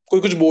 कोई कोई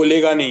कुछ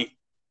बोलेगा नहीं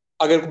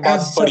अगर बात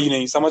as बड़ी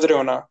नहीं, समझ रहे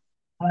हो ना।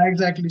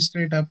 exactly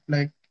straight up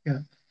like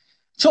yeah.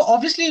 So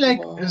obviously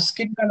like वाह।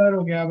 skin color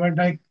हो गया, but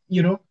like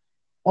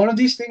all of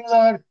these things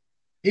are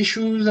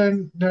issues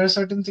and there are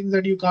certain things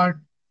that you can't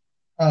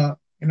uh,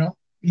 you know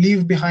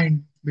leave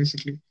behind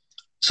basically.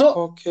 So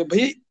okay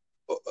भाई।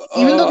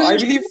 even though this I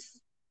is believe.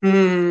 true,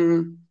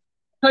 hmm.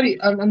 sorry,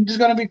 I'm just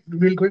gonna be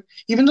real quick.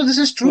 Even though this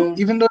is true,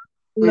 even though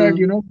that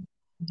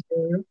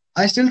hmm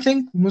I still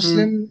think hmm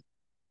Muslim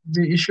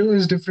the issue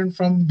is different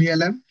from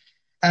BLM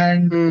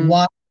and hmm.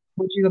 why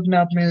which is अपने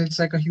आप में it's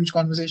like a huge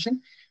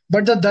conversation.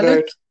 But the Dalit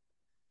right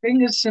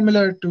thing is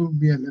similar to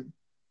BLM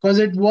because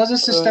it was a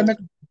right.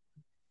 systemic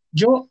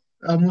जो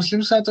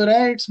Muslims के साथ हो रहा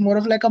है, it's more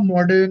of like a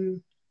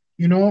modern,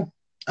 you know,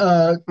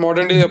 uh,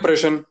 Modern day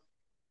oppression.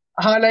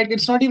 हाँ, like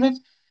it's not even,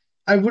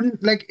 I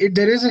wouldn't like it.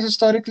 There is a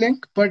historic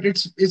link, but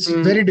it's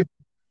very Hmm. different.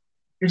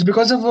 It's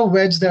because of a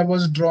wedge that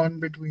was drawn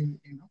between,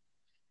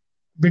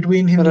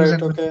 between Hindus Right.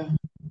 and Okay. Muslims.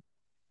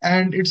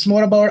 And it's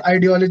more about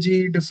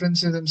ideology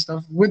differences and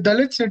stuff. With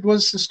Dalits, it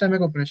was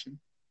systemic oppression.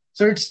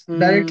 So it's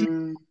directly.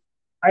 Hmm.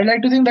 I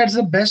like to think that's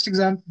the best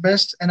example,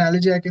 best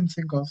analogy I can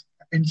think of.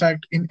 In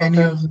fact, in any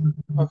Okay. of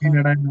the Okay.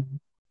 that I know.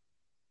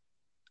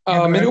 Yeah,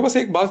 go मेरे ahead. को बस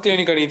एक बात clear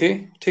नहीं करनी थी,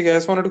 ठीक है? I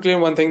just wanted to clear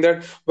one thing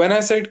that when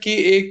I said कि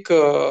एक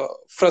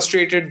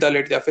फ्रस्ट्रेटेड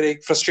दलित या फिर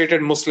एक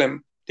फ्रस्ट्रेटेड मुस्लिम,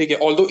 ठीक है,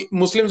 ऑल्दो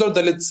मुस्लिम्स और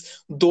दलित्स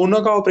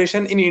दोनों का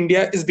operation in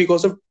India is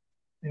because of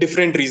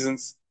different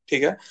reasons,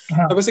 ठीक है?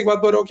 हाँ, मैं बस एक बात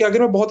बोल रहा हूँ कि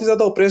अगर मैं बहुत ही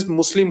ज्यादा ओप्रेस्ड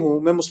मुस्लिम हूँ,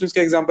 मैं मुस्लिम्स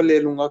का एग्जांपल ले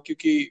लूंगा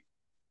क्योंकि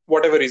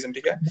वट एवर रीजन,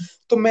 ठीक है,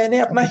 तो मैंने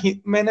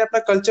अपना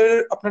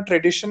कल्चर, अपना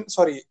ट्रेडिशन,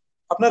 सॉरी,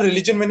 अपना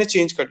रिलीजन मैंने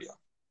चेंज कर लिया।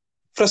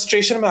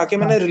 फ्रस्ट्रेशन में आके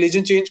हाँ, मैंने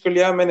रिलीजन चेंज कर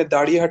लिया, मैंने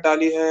दाढ़ी हटा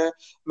ली है,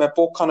 मैं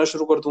पोक खाना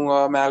शुरू कर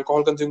दूंगा, मैं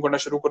अल्कोहल कंज्यूम करना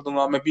शुरू कर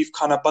दूंगा, मैं बीफ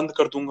खाना बंद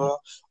कर दूंगा।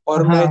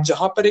 और मैं हाँ,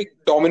 जहां पर एक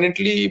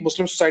डोमिनेटली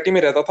मुस्लिम सोसाइटी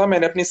में रहता था,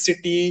 मैंने अपनी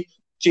सिटी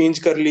चेंज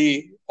कर ली।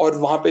 और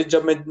वहां पे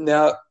जब मैं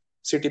नया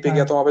सिटी पे गया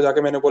हाँ, तो वहां पे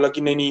जाके मैंने बोला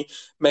कि नहीं नहीं,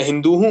 मैं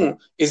हिंदू हूँ,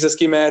 इस जस्ट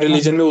कि मैं हाँ,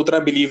 रिलीजन में उतना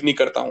बिलीव नहीं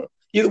करता हूँ।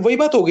 ये वही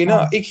बात होगी ना,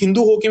 हाँ, एक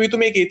हिंदू होके भी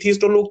तुम एक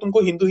एथियस्ट हो, लोग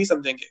तुमको हिंदू ही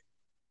समझेंगे।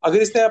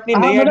 अगर इसने अपनी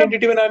हाँ, नई मतलब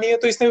आइडेंटिटी बनानी है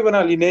तो इसने भी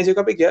बना ली, नई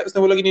जगह पे गया,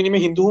 उसने बोला कि नहीं नहीं मैं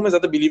हिंदू हूं, मैं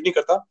ज्यादा बिलीव नहीं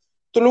करता,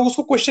 तो लोग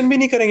उसको क्वेश्चन भी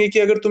नहीं करेंगे कि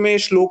अगर तुम्हें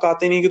श्लोक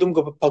आते नहीं, कि तुम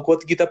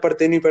भगवत गीता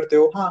पढ़ते नहीं पढ़ते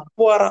हो। हाँ।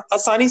 वो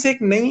आसानी से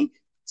एक नई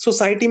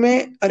सोसाइटी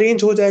में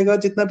अरेंज हो जाएगा।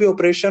 जितना भी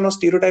ऑपरेशन और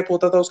स्टीरियोटाइप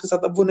होता था उसके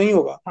साथ अब वो नहीं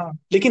होगा। हाँ,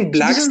 लेकिन so this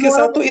ब्लैक्स is के more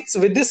साथ of तो it's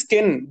with the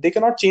skin, they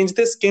can not change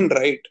the skin,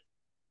 right?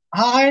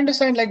 हाँ, I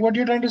understand like what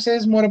you're trying to say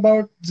is more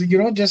about,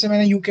 जैसे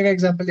मैंने यूके का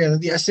एग्जांपल लिया था,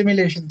 the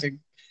assimilation thing.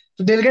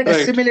 So they'll get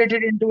right.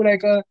 assimilated into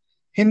like a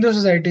Hindu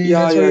society.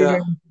 या That's what या you're या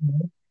trying to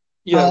say.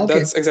 या Okay.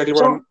 That's exactly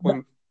what I So am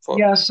going for.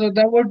 yeah, so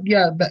that would,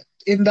 yeah, that,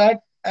 in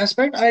that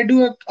aspect,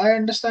 I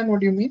understand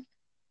what you mean,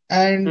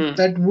 and hmm.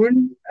 that would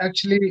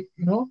actually,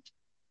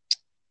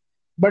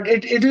 but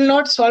it will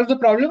not solve the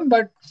problem,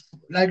 but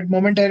like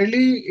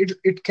momentarily,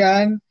 it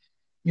can,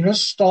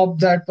 stop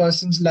that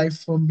person's life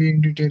from being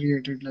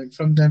deteriorated, like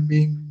from them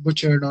being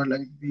butchered or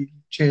like being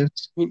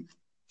chased.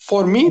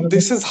 For me,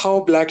 this is how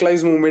Black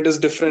Lives Movement is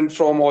different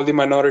from all the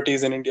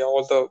minorities in India,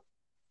 all the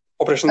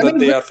oppression I that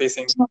mean, they are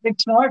facing.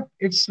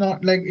 it's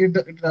not like it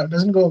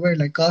doesn't go away.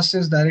 Like caste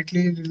is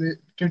directly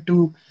related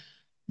to,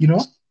 you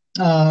know,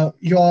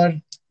 your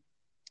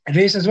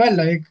race as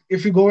well. Like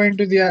if you go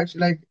into the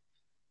actual, like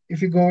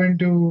if you go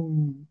into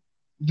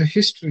the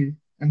history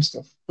and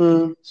stuff.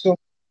 Hmm. So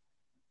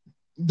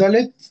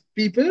Dalit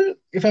people,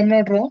 if I'm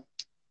not wrong,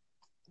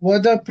 were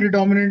the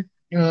predominant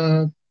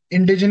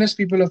indigenous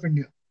people of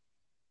India,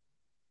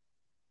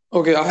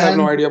 Okay, I have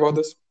no and idea about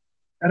this.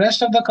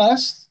 rest of the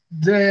caste,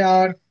 they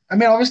are. I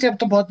mean, obviously, अब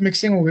तो बहुत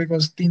mixing हो गई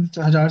because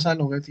 3,000 साल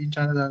हो गए,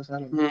 3-4 हजार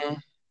साल हो गए. Hmm.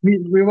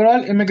 We were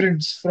all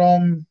immigrants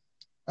from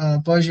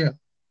Persia,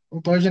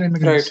 Persian Right.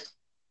 immigrants.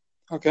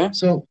 Okay.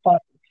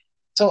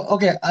 So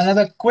okay,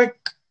 another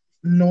quick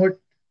note: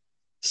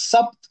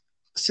 Sapt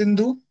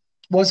Sindhu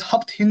was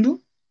Hapt Hindu,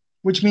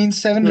 which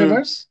means seven Hmm.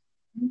 rivers,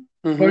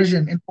 Hmm.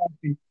 Persian in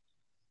Farsi.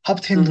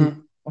 Hapt Hindu. Hmm.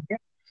 Okay,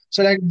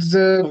 so like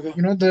the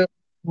Okay. the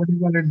what do you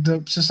call it? The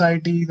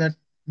society that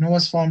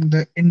was formed,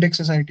 the Indic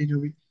society, जो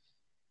भी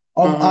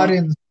of Uh-huh.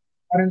 Aryan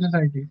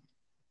society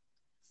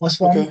was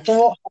formed. Okay. So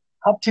वो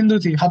Hapt Hindu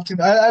थी, Hapt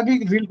Hindu. I'll be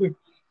real quick,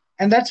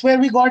 and that's where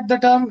we got the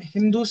term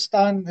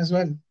Hindustan as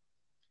well.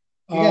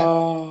 ठीक है?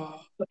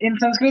 Ah. So in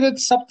Sanskrit,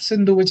 it's Sapt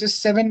Sindhu, which is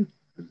seven,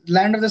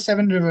 land of the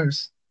seven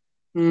rivers.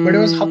 But it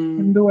was Hapt Hmm.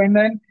 Hindu,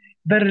 and then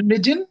the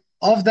religion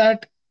of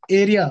that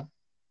area,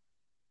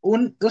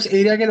 उस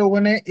area के लोगों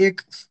ने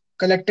एक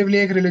collectively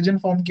एक religion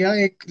form किया,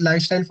 एक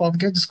lifestyle form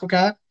किया, जिसको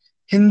क्या,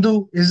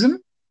 हिंदुइज्म,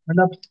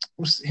 मतलब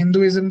उस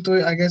हिंदुइज्म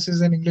तो I guess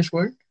is an English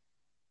word,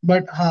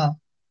 but हाँ,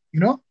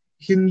 you know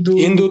Hindu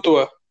Hindutva.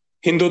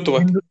 Hindutva.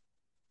 Hindu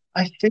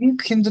I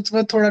think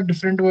Hindutva थोड़ा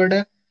डिफरेंट वर्ड है,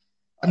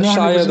 आई एम नॉट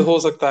हंड्रेड शायद परसेंट हो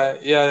सकता है,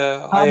 या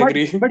हाँ, I but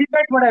agree. But you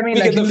get what I mean, We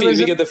like get the feel, we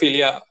Hinduism, get the feel,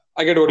 yeah,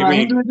 I get what you हाँ,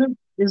 mean. Hinduism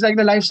is like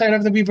the lifestyle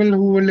of the people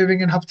who were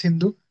living in Hapta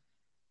Hindu,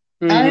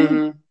 and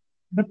Mm-hmm.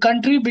 the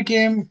country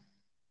became,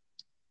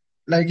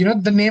 like,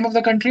 the name of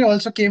the country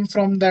also came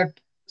from that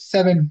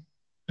seven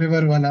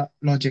river wala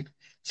logic.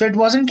 So it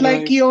wasn't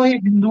like कि Right. वो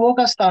हिंदुओं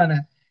का स्थान है,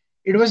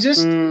 it was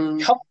just Hmm.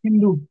 हप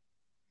हिंदू,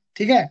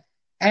 ठीक है,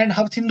 and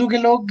हप हिंदू के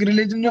लोग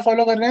रिलीजन जो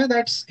फॉलो कर रहे हैं,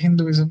 that's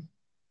Hinduism.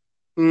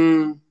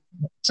 Hmm.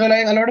 So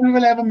like a lot of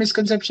people have a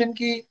misconception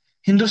कि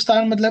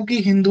हिंदुस्तान मतलब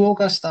कि हिंदुओं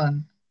का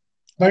स्थान,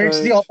 but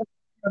it's the Right.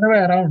 opposite other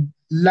way around.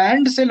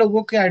 Land से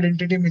लोगों की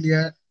आइडेंटिटी मिली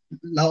है,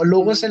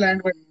 लोगों से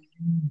land.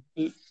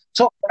 Hmm.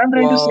 So what I'm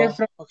trying to say Wow.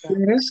 from Okay.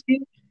 here is कि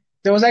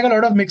there was like a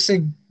lot of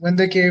mixing when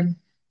they came.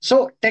 So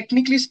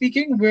technically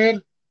speaking,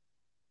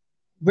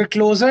 we're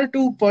closer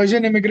to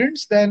Persian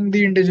immigrants than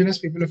the indigenous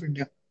people of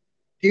India.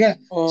 Okay?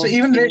 So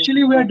even Okay.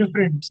 racially we are Okay.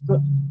 different.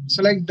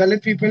 So like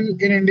Dalit people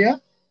in India,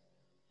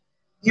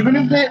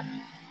 even if they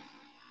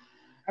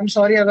I'm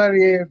sorry अगर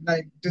ये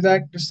like did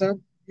that disturb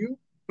you?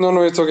 No,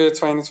 it's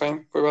fine,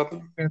 कोई बात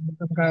नहीं. Okay, there's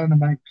some guy on the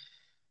mic.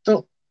 So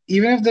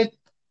even if they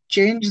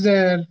change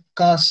their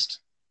caste,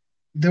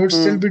 they would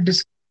still Hmm. be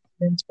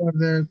discriminated for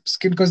their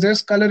skin because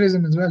there's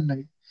colorism as well.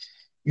 Like,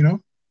 you know,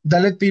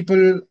 Dalit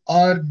people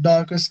are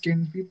darker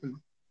skinned people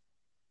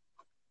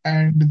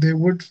and they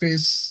would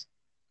face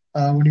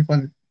what do you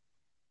call it?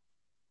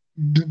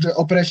 The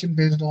oppression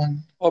based on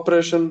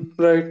Operation,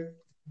 right,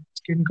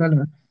 skin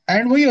color.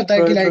 And वही होता है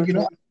कि right, like, right,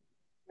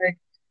 right. like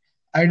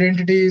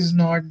identity is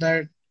not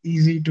that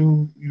easy to,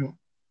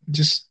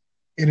 just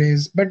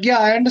erase. But yeah,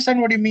 I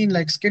understand what you mean.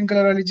 Like skin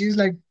color allergies,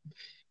 like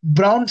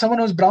brown, someone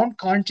who's brown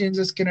can't change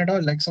their skin at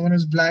all. Like someone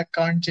who's black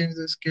can't change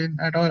their skin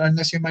at all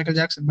unless you're Michael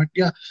Jackson. But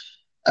yeah,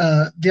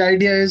 the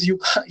idea is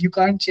you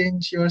can't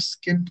change your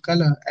skin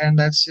color, and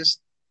that's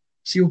just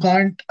so you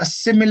can't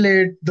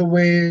assimilate the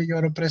way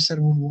your oppressor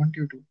would want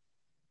you to.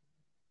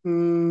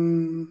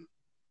 Hmm.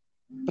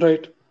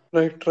 Right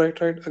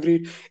right agree.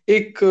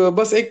 एक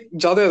बस एक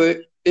ज्यादा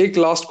एक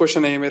last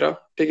question है ये मेरा,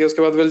 ठीक है,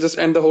 उसके बाद will just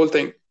and the whole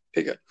thing.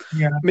 ठीक है,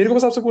 Yeah. मेरे को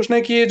बस आपसे पूछना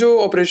है कि ये जो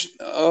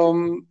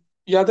ऑपरेशन,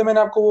 याद है मैंने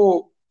आपको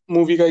वो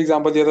मूवी का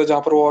एग्जांपल दिया था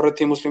जहां पर वो औरत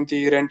थी, मुस्लिम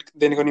थी, रेंट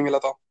देने को नहीं मिला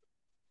था,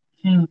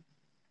 Hmm.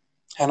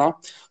 है ना?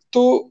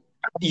 तो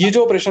ये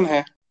जो ऑपरेशन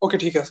है, ओके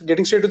ठीक है,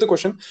 getting straight to the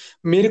question,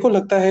 मेरे को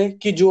लगता है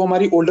कि जो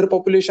हमारी ओल्डर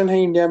पॉपुलेशन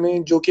है इंडिया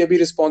में, जो कि अभी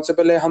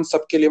रिस्पॉन्सिबल है हम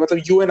सबके लिए,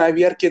 मतलब you and I,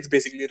 we are kids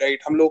basically, right?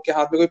 हम लोग के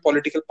हाथ में कोई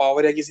पॉलिटिकल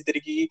पावर या किसी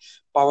तरीके की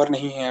पावर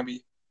नहीं है अभी,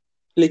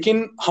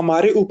 लेकिन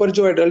हमारे ऊपर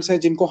जो एडल्ट्स हैं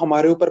जिनको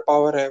हमारे ऊपर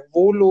पावर है,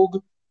 वो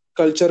लोग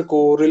कल्चर को,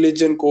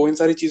 रिलीजन को, इन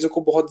सारी चीजों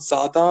को बहुत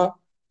ज्यादा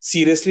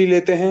सीरियसली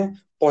लेते हैं,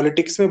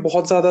 पॉलिटिक्स में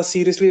बहुत ज्यादा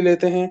सीरियसली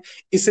लेते हैं,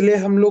 इसलिए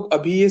हम लोग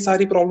अभी ये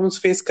सारी प्रॉब्लम्स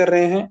फेस कर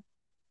रहे हैं.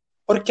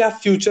 और क्या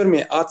फ्यूचर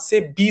में, आज से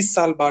 20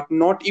 साल बाद,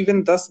 नॉट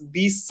इवन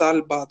 10-20 साल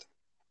बाद,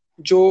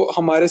 जो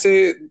हमारे से,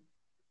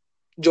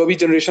 जो भी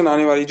जनरेशन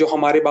आने वाली, जो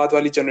हमारे बाद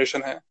वाली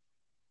जनरेशन है,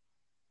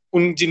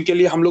 उन जिनके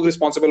लिए हम लोग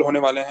रिस्पॉन्सिबल होने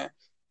वाले हैं,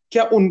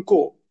 क्या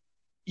उनको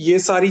ये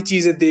सारी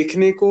चीजें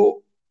देखने को,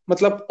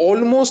 मतलब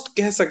ऑलमोस्ट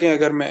कह सकें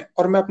अगर मैं,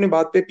 और मैं अपने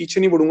बात पे पीछे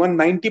नहीं बढ़ूंगा,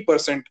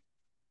 90%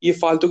 ये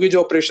फालतू के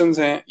जो ऑपरेशंस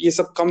हैं ये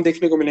सब कम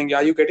देखने को मिलेंगे?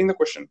 Are you getting the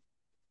question?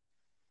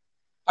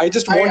 I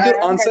just want I your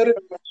am answer.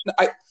 getting the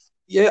question.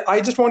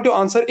 I just want your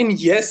answer in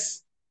yes,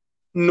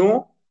 no,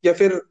 या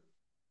फिर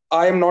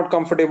आई am not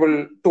comfortable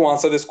to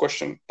answer this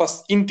question.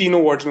 बस इन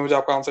तीनों वर्ड्स में मुझे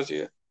आपका answer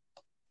चाहिए.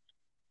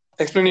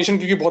 Explanation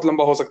क्योंकि बहुत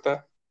लंबा हो सकता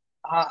है.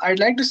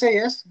 I'd like to say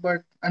yes,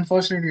 but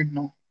unfortunately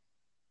no.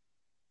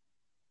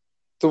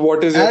 तो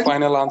what is your I'll just,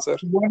 final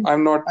answer? one, I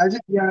am not. I'll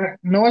just, yeah,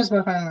 no is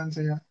my final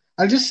answer. Yeah,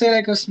 I'll just say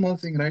like a small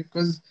thing, right?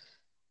 Because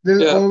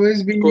there'll या,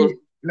 always cool. be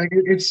like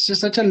it's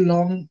just such a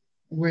long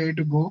way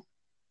to go.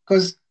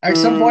 Because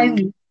at some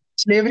point, Hmm.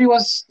 slavery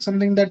was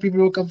something that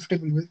people were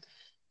comfortable with.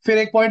 फिर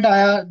एक point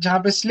आया जहाँ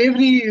पे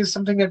slavery is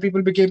something that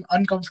people became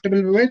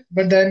uncomfortable with,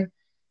 but then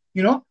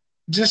you know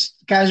just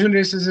casual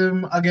racism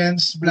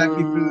against black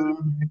people,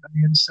 Hmm.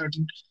 against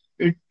certain,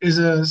 it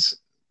is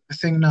a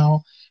thing now.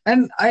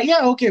 And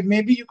yeah, okay,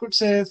 maybe you could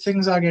say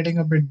things are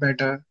getting a bit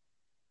better,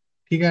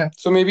 ठीक है?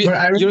 So maybe But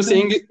I don't you're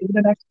think saying in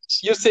the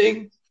next, you're saying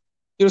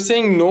you're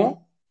saying no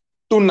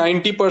to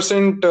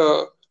 90%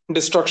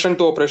 destruction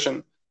to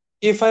oppression.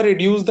 If I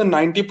reduce the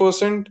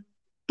 90%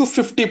 to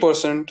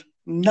 50%,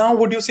 now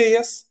would you say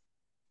yes?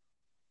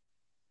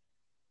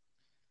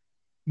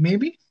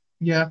 maybe,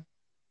 yeah,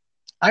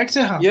 I'd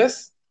say हाँ. Yes.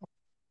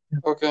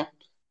 Okay.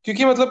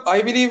 क्योंकि मतलब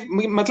I believe,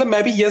 मतलब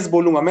मैं भी yes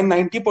बोलूंगा, मैं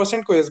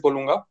 90% को yes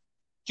बोलूंगा,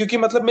 क्योंकि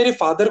मतलब मेरे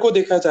फादर को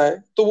देखा जाए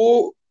तो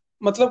वो,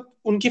 मतलब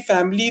उनकी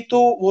फैमिली तो,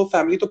 वो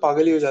फैमिली तो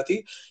पागल ही हो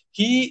जाती.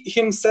 He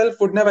himself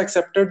would naive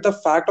accepted the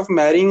fact of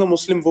marrying a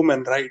Muslim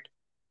woman, right?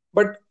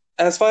 But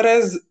as far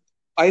as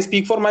I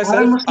speak for my Or a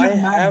self, I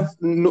Muslim have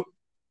man, no,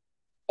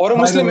 or a by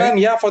the Muslim way. man,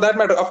 yeah, for that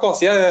matter, of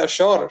course, yeah,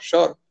 sure.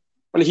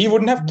 Well, he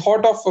wouldn't have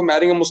thought of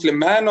marrying a Muslim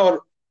man or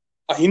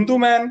a Hindu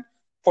man,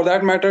 for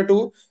that matter, too,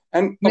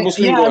 and a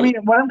Muslim Yeah, I girl. mean,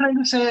 what I'm trying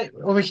to say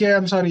over here,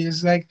 I'm sorry,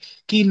 is like,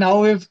 ki now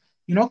we've,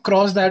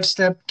 crossed that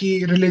step, ki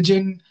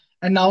religion,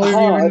 and now we've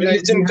हाँ, even like,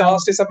 religion,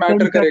 caste, ये सब matter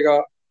same-sex, करेगा.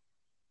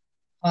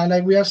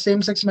 like we have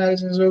same-sex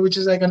marriage as well,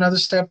 which is like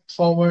another step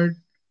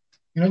forward,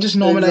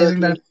 just normalizing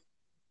exactly. that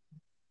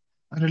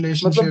मतलब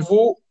relationship.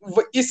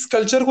 वो इस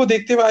culture को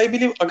देखते हुए आई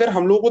बिलीव, अगर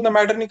हम लोगों को उतना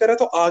मैटर नहीं करे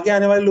तो आगे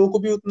आने वाले लोगों को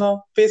भी उतना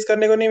फेस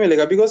करने को नहीं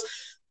मिलेगा. बिकॉज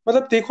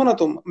मतलब देखो ना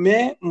तुम,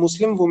 मैं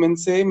मुस्लिम वुमेन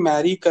से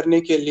मैरी करने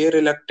के लिए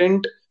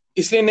रिलक्टेंट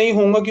इसलिए नहीं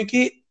होऊंगा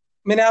क्योंकि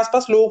मैंने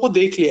आसपास लोगों को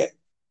देख लिया है.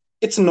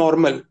 It's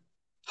normal.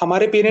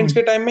 हमारे पेरेंट्स Hmm.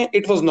 के टाइम में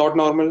it was not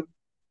normal.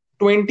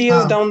 20 years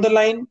हाँ. Down the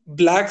line,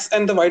 blacks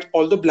and the white,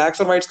 all the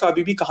blacks और व्हाइट्स का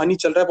अभी भी कहानी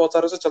चल रहा है, बहुत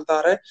सालों से चलता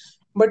आ रहा है.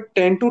 But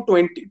 10 to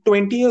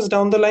 20 years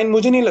down the line,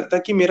 मुझे नहीं लगता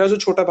कि मेरा जो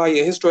छोटा भाई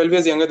है, 12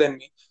 years younger than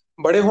me,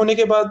 बड़े होने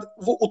के बाद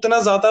वो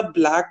उतना ज्यादा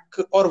ब्लैक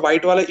और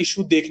व्हाइट वाला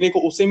इशू देखने को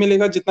उसे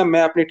मिलेगा जितना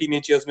मैं अपने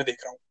टीनेज ईयर्स में देख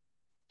रहा हूँ.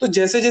 तो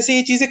जैसे जैसे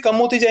ये चीजें कम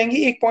होती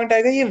जाएंगी, एक पॉइंट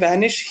आएगा ये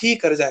वैनिश ही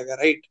कर जाएगा,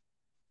 राइट?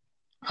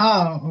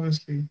 हाँ,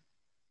 obviously.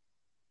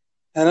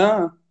 है ना?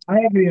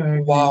 I agree.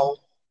 Wow.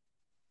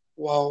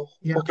 Wow.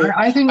 Yeah, Okay.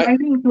 I think I.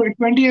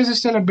 20 years is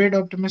still a bit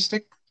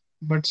optimistic,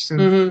 but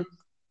still, Mm-hmm.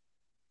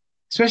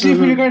 especially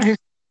if you look Mm-hmm. at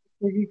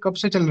history, कि कब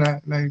से चल रहा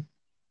है, like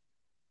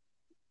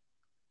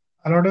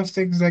a lot of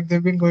things like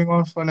they've been going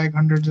on for like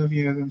hundreds of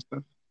years and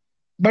stuff.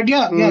 But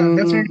yeah,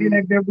 definitely Mm-hmm.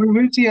 like there we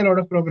will see a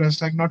lot of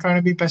progress. Like not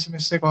trying to be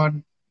pessimistic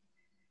on,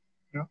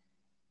 you know.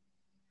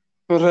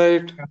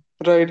 Right, Yeah.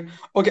 right.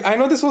 Okay, I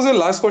know this was your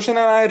last question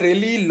and I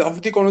really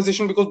loved the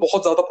conversation because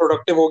बहुत ज्यादा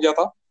productive हो गया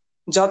था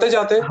जाते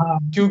जाते, हाँ.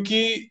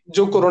 क्योंकि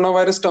जो कोरोना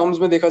वायरस टर्म्स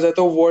में देखा जाए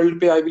तो वर्ल्ड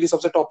पे आई बिलीव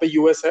सबसे टॉप पे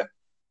यूएस है,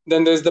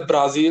 then there is the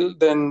Brazil,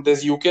 then there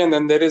is UK and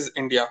then there is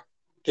India.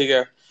 ठीक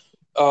है.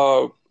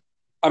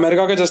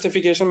 अमेरिका का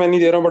जस्टिफिकेशन मैं नहीं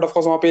दे रहा हूँ, बट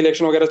ऑफकोर्स वहां पे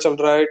इलेक्शन वगैरह चल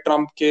रहा है,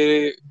 ट्रम्प के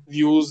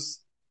व्यूज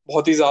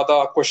बहुत ही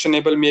ज्यादा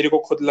क्वेश्चनेबल मेरे को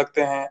खुद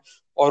लगते हैं,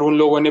 और उन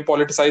लोगों ने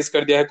पॉलिटिसाइज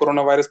कर दिया है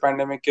कोरोना वायरस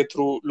पैंडेमिक के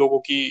थ्रू लोगों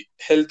की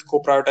हेल्थ को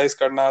प्रायोरिटाइज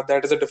करना,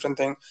 that is a different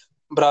thing.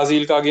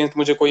 Brazil का अगेंस्ट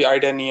मुझे कोई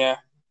आइडिया नहीं है.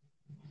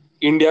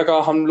 इंडिया का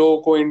हम लोगों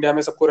को इंडिया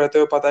में सबको रहते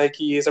हुए पता है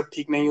कि ये सब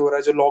ठीक नहीं हो रहा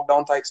है, जो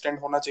लॉकडाउन था एक्सटेंड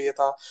होना चाहिए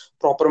था,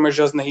 प्रॉपर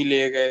मेजर्स नहीं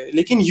लिए गए.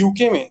 लेकिन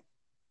यूके में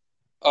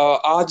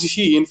आज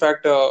ही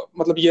इनफैक्ट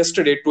मतलब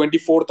येस्टरडे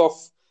 24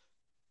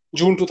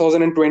 जून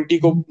 2020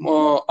 को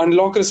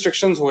अनलॉक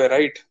रिस्ट्रिक्शंस हुए,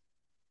 राइट?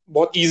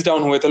 बहुत ईज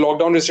डाउन हुए थे,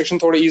 लॉकडाउन रिस्ट्रिक्शन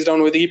थोड़े ईज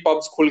डाउन हुए थे कि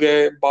पब्स खुल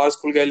गए, बार्स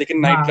खुल गए, लेकिन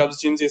नाइट हाँ.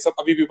 क्लब्स जिम्स ये सब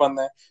अभी भी बंद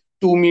है.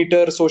 2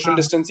 मीटर सोशल हाँ.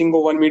 डिस्टेंसिंग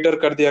को 1 मीटर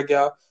कर दिया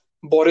गया.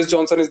 Boris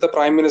Johnson is the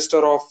prime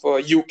minister of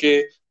UK.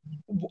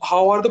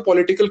 How are the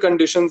political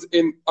conditions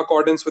in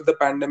accordance with the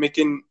pandemic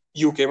in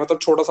UK? मतलब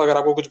छोटा सा अगर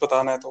आपको कुछ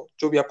बताना है तो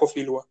जो भी आपको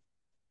फील हुआ.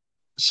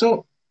 So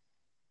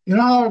you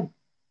know how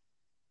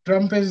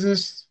Trump is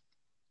this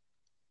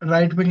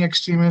right-wing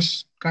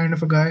extremist kind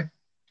of a guy.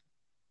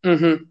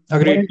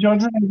 Agreed. Boris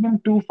Johnson has been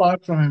too far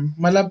from him.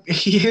 Malab,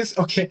 he is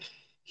okay.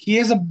 He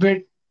is a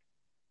bit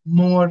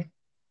more,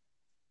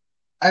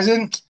 as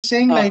in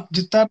saying like हाँ.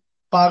 जितना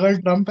पागल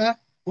Trump है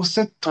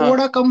उससे हाँ.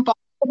 थोड़ा कम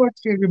पागल,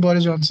 but फिर भी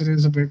Boris Johnson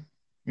is a bit,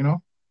 you know,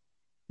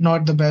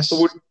 not the तो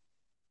वो best.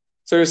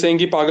 सो यू सेइंग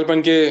कि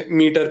पागलपन के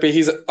मीटर पे he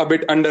is a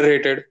bit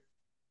underrated.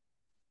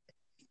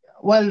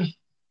 Well,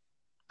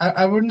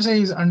 I wouldn't say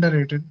he's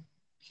underrated.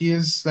 He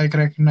is like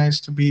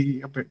recognized to be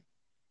a bit.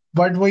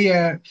 But वो ये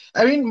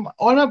I mean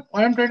all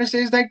I'm trying to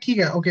say is that ठीक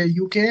है, okay,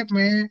 UK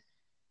में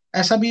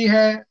ऐसा भी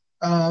है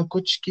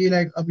कुछ कि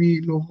like अभी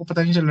लोगों को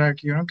पता नहीं चल रहा है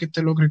कि you know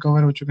कितने लोग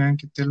रिकवर हो चुके हैं,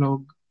 कितने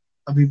लोग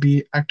अभी भी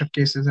एक्टिव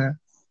केसेस हैं.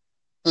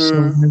 So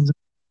hmm.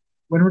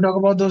 when we talk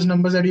about those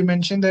numbers that you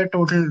mentioned, they're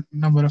total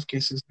number of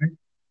cases, right?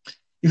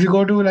 If you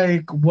go to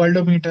like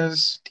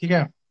worldometers, ठीक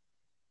है,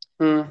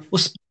 हम्म.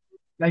 उस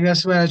like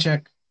that's where I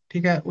check,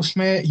 ठीक है,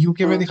 उसमें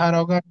यूके में हम्म. दिखा रहा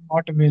होगा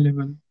not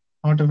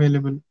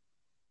available.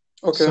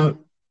 Okay. So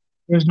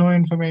there's no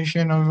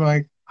information of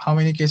like how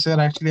many cases are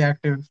actually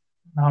active,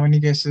 how many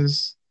cases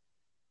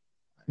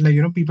like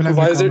you know people have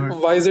recovered.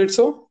 Why is it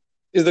so?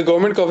 Is the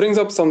government covering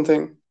up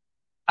something?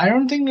 I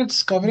don't think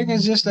it's covering.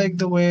 It's just like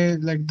the way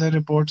like the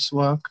reports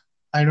work.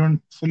 I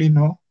don't fully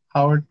know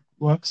how it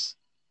works,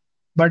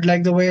 but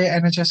like the way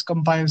NHS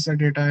compiles the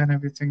data and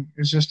everything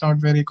is just not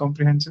very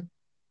comprehensive.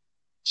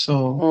 So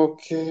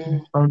Okay.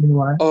 that's probably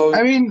why. uh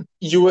I mean,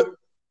 you.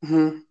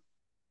 Hmm.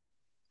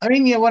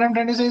 yeah. What I'm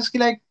trying to say is कि,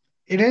 like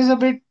it is a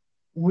bit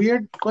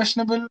weird,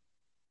 questionable.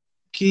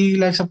 कि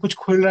like सब कुछ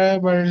खुल रहा है,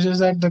 but it's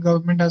just that the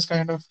government has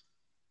kind of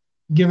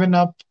given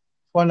up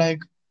for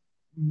like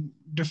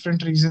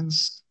different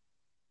reasons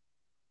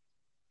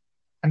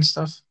and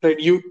stuff. Right.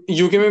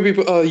 UK में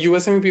people,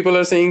 USA में people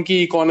are saying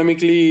कि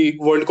economically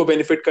world को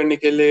बेनिफिट करने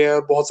के लिए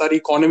और बहुत सारी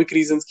इकोनॉमिक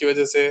रीजंस की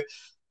वजह से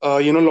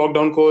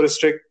लॉकडाउन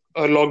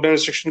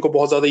रिस्ट्रिक्शन को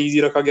बहुत ज्यादा इजी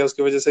रखा गया,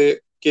 उसकी वजह से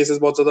केसेस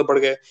बहुत ज्यादा बढ़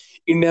गए.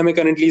 इंडिया में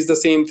currently is the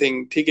same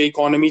thing. ठीक है,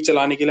 इकोनॉमी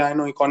चलाने के लिए, आई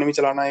नो इकोनॉमी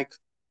चलाना एक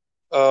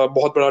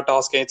बहुत बड़ा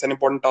टास्क है, it's an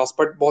important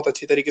task, but बहुत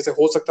अच्छी तरीके से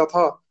हो सकता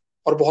था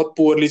और बहुत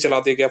पुअरली चला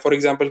दिया गया. फॉर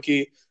एग्जाम्पल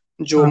कि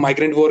जो हाँ.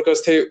 माइग्रेंट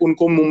वर्कर्स थे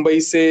उनको मुंबई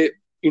से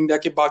इंडिया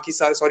के बाकी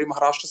सारे, सॉरी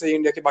महाराष्ट्र से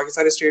इंडिया के बाकी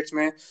सारे स्टेट्स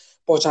में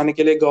पहुंचाने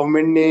के लिए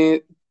गवर्नमेंट ने,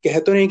 कह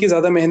तो नहीं कि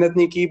ज्यादा मेहनत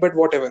नहीं की, but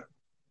what ever,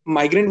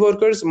 migrant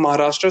workers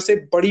Maharashtra से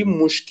बड़ी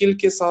मुश्किल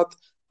के साथ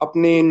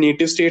अपने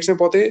नेटिव स्टेट्स में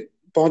पहुंचे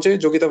पहुंचे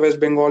जो कि था वेस्ट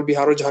बंगाल,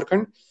 बिहार और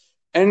झारखंड.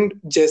 एंड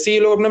जैसे ही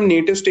लोग अपने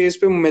नेटिव स्टेज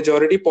पे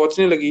मेजोरिटी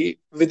पहुंचने लगी,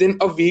 with in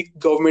a week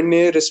government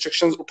ने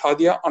रिस्ट्रिक्शंस उठा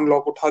दिया,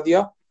 अनलॉक उठा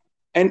दिया.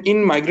 एंड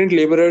इन माइग्रेंट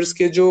लेबरर्स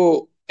के जो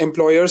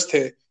एम्प्लॉयर्स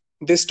थे,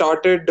 they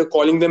started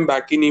calling them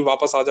back कि नहीं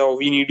वापस आ जाओ,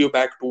 we need you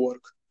back to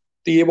work.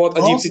 तो ये बहुत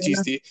अजीब सी Okay, चीज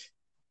थी.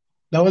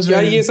 that was क्या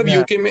ये very सब yeah.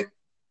 यूके में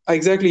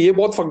एग्जैक्टली ये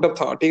बहुत फक्ड अप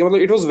था. ठीक है,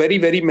 मतलब it was very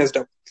very messed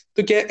up.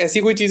 तो क्या ऐसी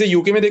कोई चीजें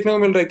यूके में देखने को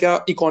मिल रहा है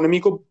क्या, इकोनॉमी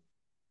को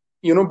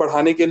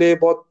बढ़ाने के लिए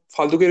बहुत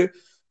फालतू के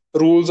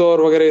रूल्स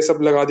और वगैरह ये सब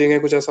लगा दिए गए,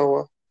 कुछ ऐसा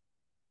हुआ?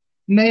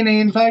 नहीं,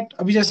 इनफैक्ट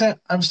अभी जैसे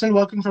I'm still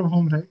working from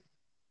home, right?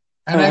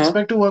 And हाँ I हाँ.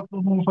 expect to work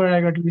from home for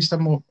like at least a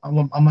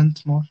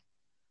month more.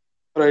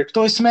 Right.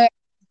 तो इसमें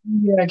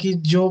ये है कि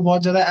जो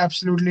बहुत ज्यादा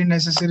एब्सोल्युटली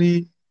नेसेसरी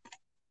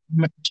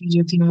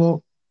चीजें थी वो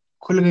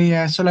खुल गई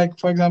है. So like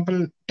for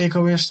example take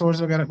away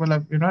stores वगैरह,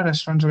 मतलब यू नो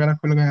रेस्टोरेंट्स वगैरह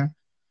खुल गए हैं.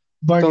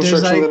 But there is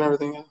construction like and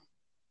everything.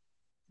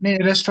 नहीं,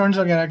 रेस्टोरेंट्स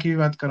वगैरह की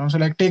बात कर रहा हूँ. So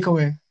like take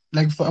away,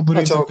 like अच्छा,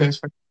 बुरीतो ओके. प्लेस.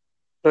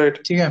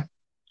 राइट। ठीक है,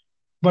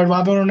 बट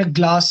वहां पे उन्होंने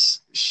ग्लास,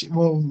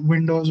 वो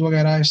विंडोज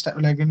वगैरह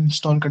लाइक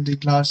इंस्टॉल कर दी,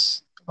 ग्लास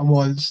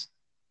वॉल्स,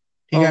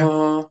 ठीक हाँ है, हाँ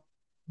हाँ।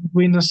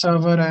 between the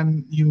server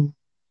and you.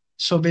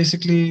 So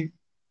basically,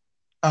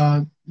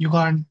 you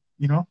can't,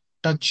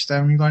 touch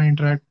them, you can't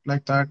interact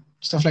like that,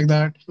 stuff like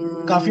that.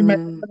 काफी मेहनत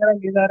हम्म, वगैरह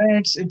लिए जा रहे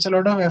हैं. It's a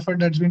lot of effort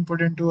that's been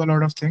put into a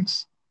lot of things.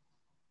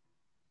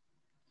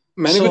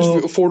 मैंने कुछ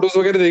So photos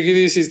वगैरह देखी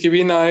थी इस चीज की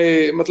भी ना,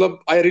 मतलब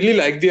I really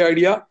like the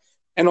idea.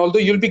 And although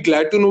you'll be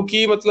glad to know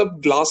कि मतलब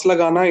ग्लास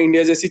लगाना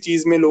इंडिया जैसी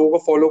चीज में लोगों को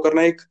फॉलो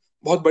करना एक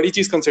बहुत बड़ी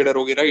चीज कंसिडर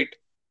होगी, right?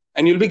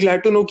 And you'll be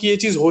glad to know कि ये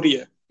चीज हो रही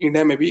है,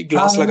 इंडिया में भी हाँ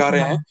ग्लास लगा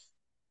रहे हैं, हाँ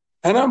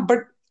है ना?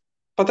 बट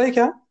पता है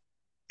क्या,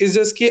 इस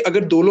जस्ट कि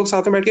अगर दो लोग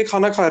साथ में बैठ के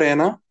खाना खा रहे हैं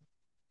ना,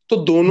 तो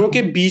दोनों के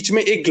हाँ बीच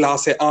में एक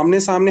ग्लास है, आमने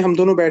सामने हम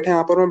दोनों बैठे हैं,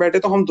 आपस में बैठे,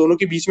 तो हम दोनों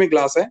के बीच में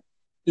ग्लास है,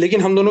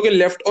 लेकिन हम दोनों के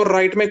लेफ्ट और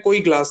राइट में कोई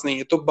ग्लास नहीं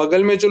है, तो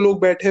बगल में जो लोग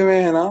बैठे हुए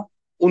हैं ना,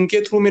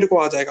 उनके थ्रू मेरे को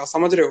आ जाएगा,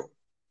 समझ रहे हो?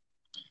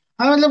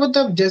 हाँ,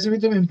 मतलब जैसे भी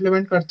तुम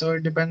इम्प्लीमेंट करते हो,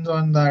 it depends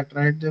on that,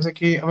 right? जैसे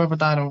कि अब मैं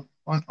बता रहा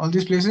हूँ, ऑल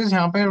दिस प्लेसेस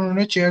यहाँ पे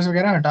उन्होंने चेयर्स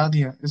वगैरह हटा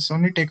दिया, it's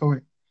only take away,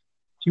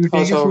 you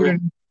take अच्छा, योर फूड ओके।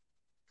 एंड,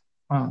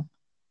 हाँ।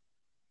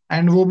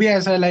 एंड वो भी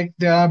ऐसा है, लाइक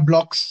देयर आर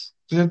ब्लॉक्स,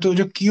 तो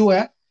जो क्यू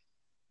है,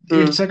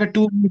 hmm it's like a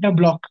 2 metre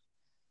block,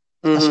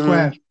 hmm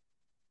square,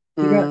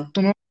 hmm ठीक है, हम्म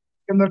तुम्हें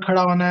के अंदर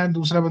खड़ा होना है,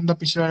 दूसरा बंदा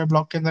पिछले वाले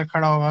ब्लॉक के अंदर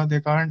खड़ा होगा, they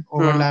can't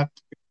hmm overlap,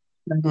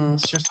 hmm.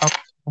 It's just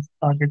how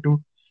started to,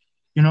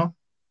 you know,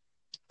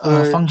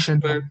 right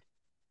function. Right. Oh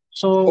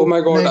So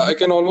my God, like, I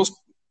can almost,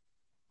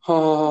 हाँ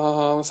हाँ हाँ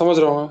हाँ हाँ, समझ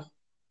रहा हूँ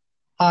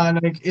मैं।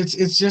 like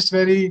it's just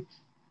very,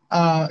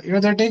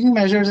 they're taking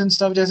measures and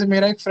stuff. जैसे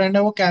मेरा एक friend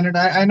है वो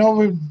Canada, I know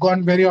we've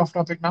gone very off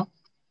topic now.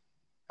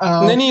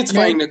 नहीं नहीं, इट्स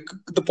मेरा, fine,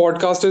 the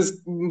podcast is,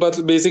 but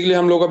basically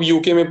हम लोग अब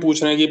यूके में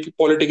पूछ रहे हैं कि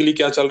पॉलिटिकली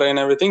क्या चल रहा है and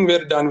everything, we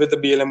are done with the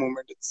BLM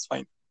movement, it's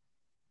fine.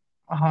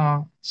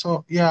 हाँ, so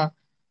yeah,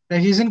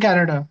 like he's in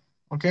Canada,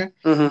 okay,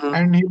 हम्म।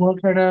 and he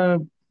works at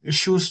a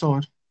shoe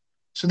store.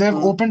 So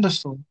they've opened the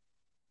store,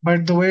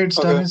 but the way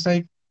it's done okay. is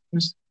like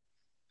there's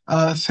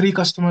 3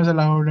 customers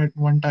allowed at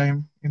one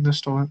time in the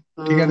store.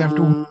 ठीक है, they have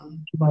to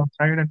hmm keep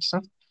outside and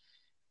stuff.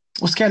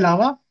 उसके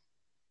अलावा,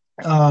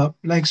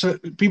 like so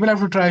people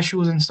have to try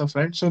shoes and stuff,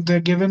 right? So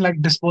they're given like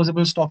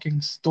disposable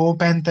stockings, तो वो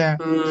पहनते हैं,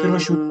 फिर वो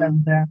शूज हम्म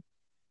पहनते हैं,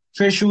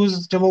 फिर शूज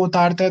जब वो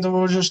उतारते हैं तो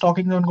वो जो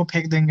स्टॉकिंग है उनको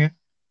फेंक देंगे,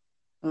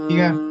 ठीक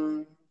है।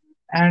 हम्म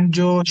एंड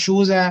जो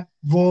शूज है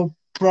वो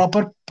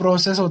प्रॉपर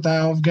प्रोसेस होता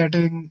है of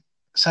getting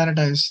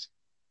sanitised,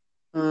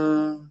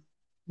 hmm.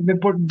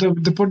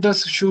 they put the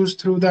shoes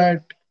through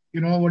that,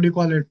 what do you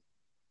call it,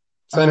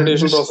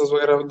 sanitation this, process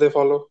वगैरह दे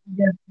फॉलो।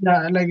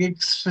 yeah, like एक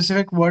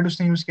specific word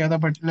उसने यूज किया था,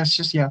 but let's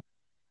just, yeah.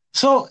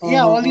 So हाँ yeah,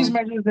 हाँ all हाँ। these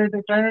measures,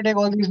 they're trying to take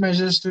all these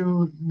measures to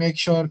make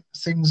sure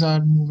things are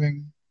moving.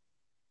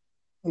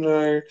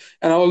 Right.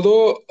 And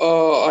although,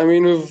 I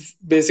mean, we've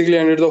basically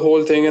ended the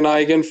whole thing, and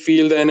I can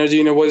feel the energy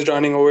in your voice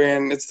running away,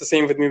 and it's the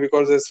same with me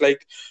because it's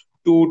like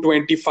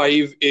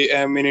 2:25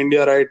 a.m. in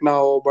India right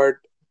now.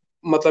 But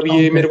मतलब ये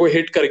Okay. मेरे को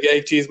hit कर गया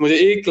एक चीज, मुझे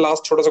एक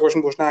लास्ट छोटा सा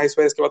क्वेश्चन पूछना है, इस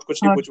बार इसके बाद कुछ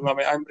नहीं हाँ पूछूंगा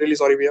मैं, आई एम रियली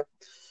सॉरी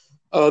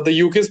भैया। The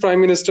UK's prime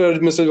minister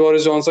mister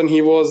Boris Johnson, he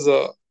was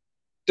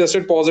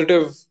tested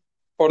positive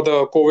for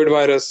the COVID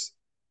virus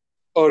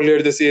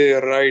earlier this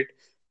year, right?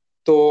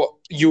 तो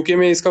यूके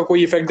में इसका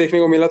कोई इफेक्ट देखने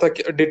को मिला था?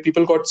 डिड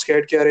पीपल गॉट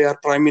स्कैर्ड कि अरे यार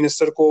प्राइम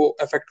मिनिस्टर को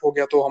इफेक्ट हो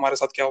गया तो हमारे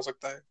साथ क्या हो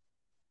सकता है?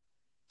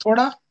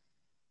 थोड़ा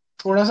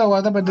थोड़ा सा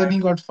हुआ था, but then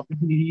he right.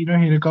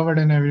 got, he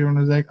recovered and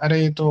everyone was like,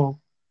 अरे ये तो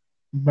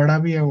बड़ा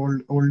भी है,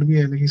 old भी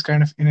है, like he's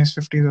kind of in his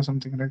 50s or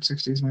something, right?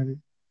 60s maybe,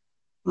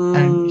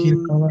 and he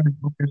recovered.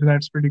 Okay, so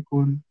that's pretty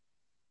cool.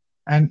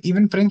 And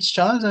even Prince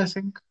Charles, I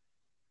think,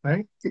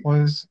 right,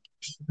 was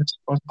that's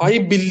possible. I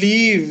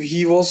believe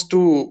he was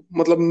too,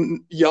 मतलब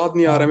याद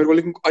नहीं आ रहा है हाँ मेरे को,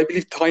 लेकिन I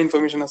believe था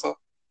इन्फॉर्मेशन ऐसा।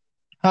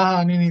 हाँ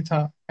हाँ, नहीं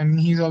था, and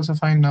he's also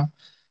fine now.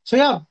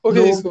 So yeah, okay,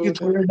 लोग इसको ये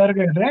होता है। थोड़े डर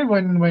गए थे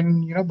when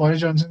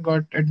Boris Johnson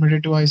got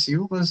admitted to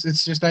ICU, because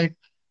it's just like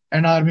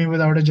an army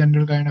without a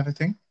general kind of a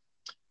thing.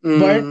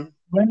 But hmm.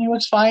 when he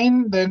was fine,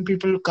 then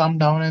people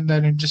calmed down and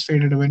then it just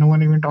faded away. No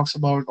one even talks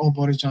about, oh,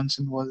 Boris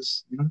Johnson was,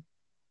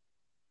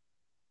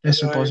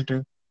 tested right.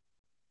 positive.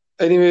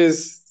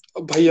 Anyways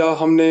भैया,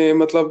 हमने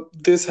मतलब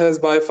this has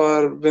by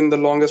far been the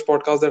longest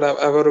podcast that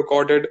I ever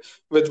recorded,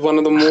 with one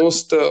of the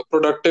most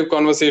productive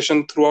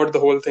conversation throughout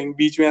the whole thing.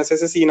 बीच में ऐसे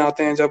ऐसे scene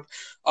आते हैं जब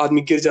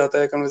आदमी गिर जाता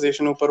है,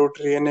 कन्वर्सेशन ऊपर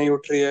उठ रही है, नहीं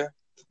उठ रही है,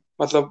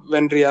 मतलब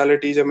व्हेन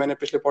रियलिटी, जब मैंने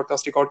पिछले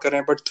पॉडकास्ट रिकॉर्ड कर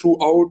रहे हैं, but through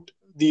out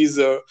these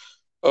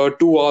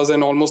 2 hours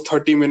and almost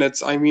 30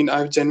 minutes, I mean,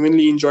 I've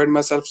genuinely enjoyed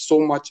myself so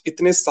much.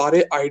 इतने सारे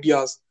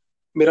आइडियाज।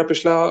 मेरा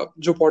पिछला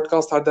जो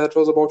पॉडकास्ट था, that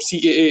was about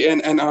CAA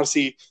and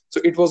NRC,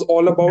 so it was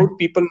all Okay. About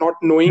people not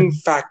knowing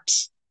facts,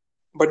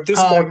 but this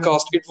हाँ,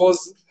 podcast it was,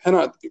 है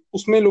ना,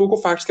 उसमें लोगों को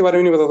फैक्ट्स के बारे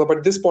में नहीं पता था,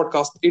 but this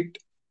podcast it,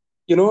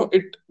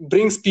 it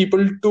brings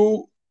people to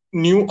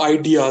new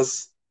ideas,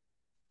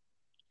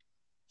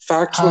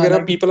 facts हाँ, वगैरह,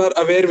 like, people are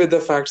aware with the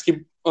facts कि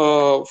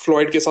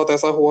फ्लॉयड के साथ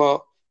ऐसा हुआ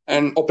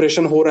एंड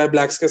ऑपरेशन हो रहा है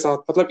ब्लैक्स के साथ,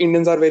 मतलब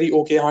इंडियंस आर वेरी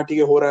ओके, हाँ ठीक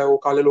है हो रहा है, वो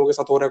काले लोगों के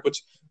साथ हो रहा है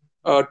कुछ,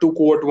 to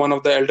quote one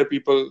of the elder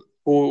people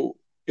who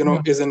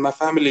is in my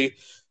family.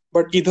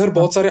 But इधर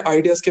बहुत सारे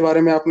आइडियाज के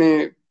बारे में आपने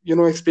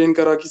एक्सप्लेन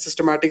करा कि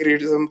सिस्टमैटिक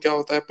रेसिज्म क्या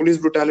होता है, पुलिस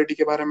ब्रुटैलिटी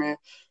के बारे में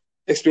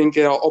एक्सप्लेन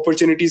किया,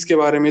 अपॉर्चुनिटीज के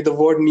बारे में, द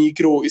वर्ड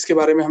नीग्रो, इसके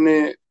बारे में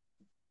हमने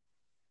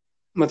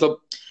मतलब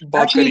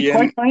बात Actually, करी है.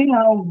 quite funny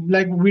how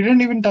like we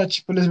didn't even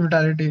touch police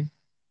brutality,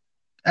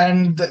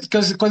 and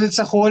because it's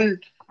a whole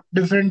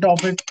different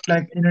topic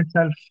like in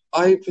itself.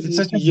 I It's believe,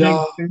 such a big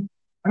yeah, thing.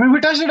 I mean,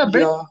 we touched it a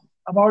bit yeah.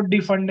 about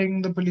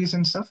defunding the police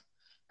and stuff,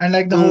 and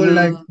like the whole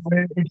like Mm-hmm.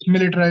 where it's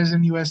militarized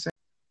in USA.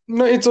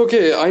 No, it's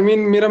okay. I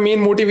mean, मेरा main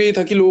motive यही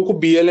था कि लोगों को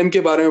BLM के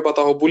बारे में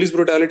पता हो. Police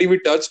brutality we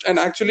touched, and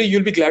actually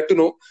you'll be glad to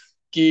know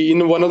कि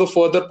in one of the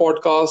further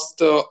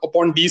podcast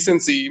upon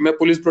decency मैं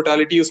पुलिस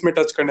ब्रुटैलिटी उसमें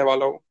टच करने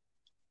वाला हूँ.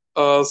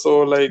 So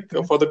like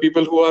for the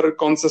people who are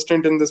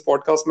consistent in this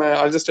podcast,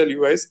 I'll just tell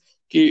you guys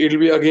कि it'll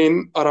be again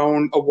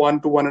around a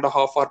 1 to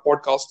 1.5 hour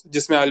podcast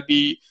जिसमें I'll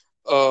be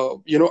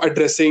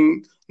addressing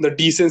the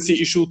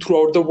decency issue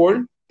throughout the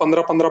world.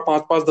 15-15,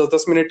 5-5,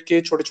 10-10 minute के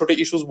छोटे छोटे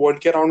issues world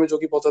के around में जो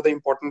कि बहुत ज्यादा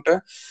इंपॉर्टेंट है.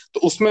 तो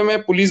उसमें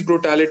मैं पुलिस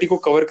ब्रुटैलिटी को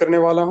कवर करने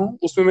वाला हूँ.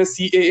 उसमें मैं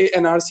CAA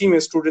NRC में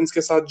स्टूडेंट्स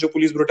के साथ जो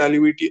पुलिस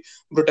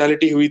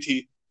ब्रुटैलिटी हुई थी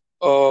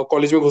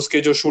कॉलेज में घुस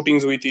के जो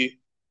शूटिंग्स हुई थी,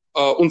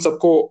 उन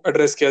सबको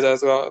एड्रेस किया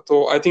जाएगा.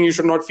 तो I think you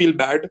should not feel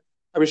bad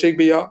अभिषेक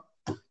भैया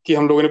कि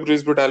हम लोगों ने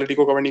पुलिस ब्रुटैलिटी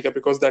को कवर नहीं किया,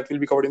 because that will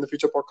be covered in the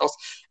future podcast.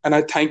 And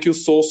I thank you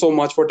so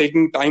much for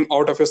taking time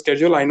out of your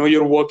schedule. I know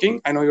you're working,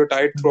 I know you're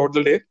tired throughout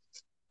the day,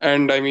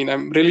 and I mean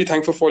I'm really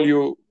thankful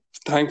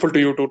to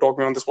you to talk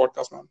me on this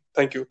podcast, man.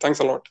 Thank you.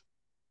 Thanks a lot.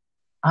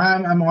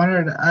 I'm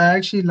honored. I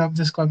actually love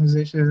this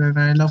conversation,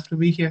 and I love to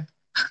be here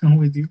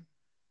with you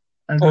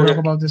and to Okay.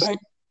 talk about this.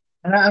 Thank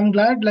And I'm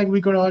glad like we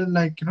could all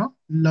like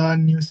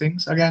learn new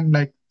things. Again,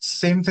 like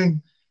same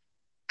thing.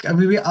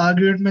 कभी भी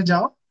argument में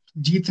जाओ,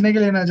 जीतने के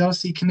लिए ना जाओ,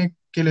 सीखने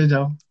के लिए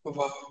जाओ.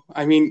 Wow.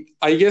 I mean,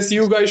 I guess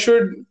you guys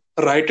should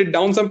write it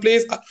down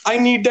someplace. I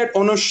need that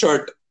on a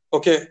shirt.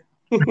 Okay.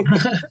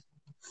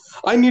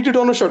 I need it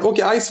on a shirt.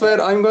 Okay, I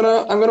swear I'm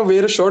gonna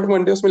wear a shirt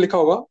one day. उसमें लिखा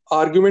होगा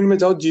argument में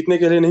जाओ जीतने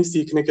के लिए नहीं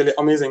सीखने के लिए.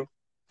 Amazing.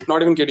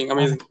 Not even kidding.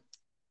 Amazing.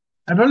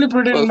 I'll probably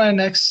put it in Well, my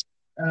next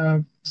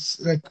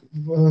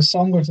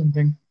song or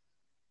something.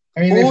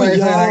 I mean, oh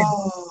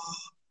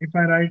if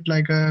I write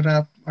like a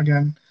rap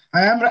again,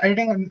 I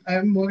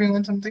am working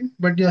on something,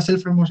 but yeah,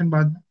 self promotion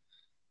बाद में.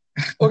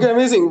 Okay,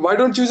 amazing. Why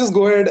don't you just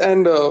go ahead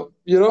and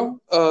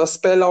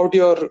spell out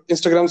your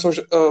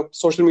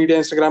social media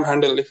Instagram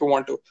handle if you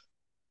want to.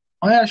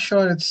 Oh yeah,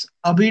 sure. It's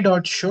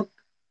abhi.shook.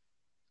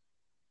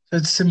 So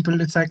it's simple.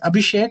 It's like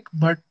Abhishek,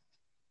 but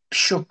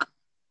shook,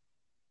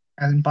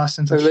 as in past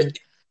tense of It's shake. like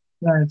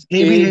Yeah, it's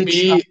ABH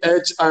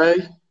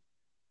ABHI.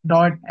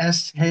 dot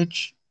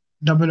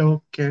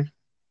SHOOK.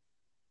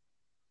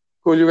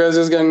 Cool, you guys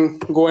just can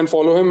go and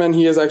follow him, and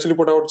he has actually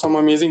put out some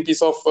amazing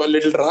piece of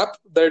little rap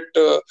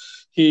that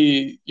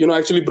he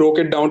actually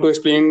broke it down to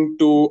explain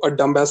to a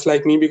dumbass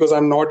like me, because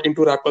I'm not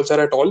into rap culture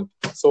at all.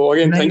 So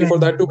again, thank you for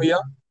that too, bhaiya.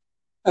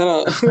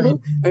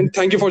 And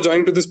thank you for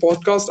joining to this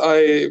podcast.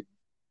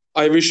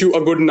 I wish you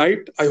a good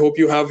night. I hope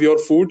you have your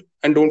food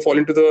and don't fall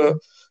into the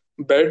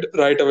bed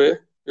right away,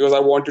 because I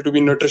want you to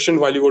be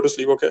nutrition while you go to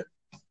sleep. Okay.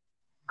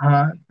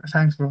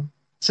 Thanks, bro.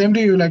 Same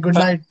to you. Like good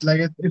night.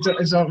 Like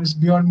it's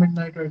beyond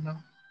midnight right now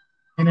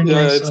in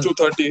India. Yeah, it's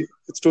 2:30.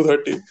 It's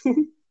 2:30.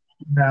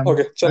 Damn.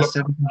 Okay,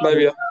 chalo. Bye,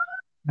 bhaiya.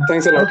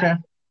 Thanks a lot. Okay.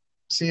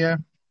 See ya.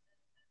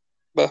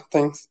 Bye.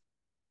 Thanks.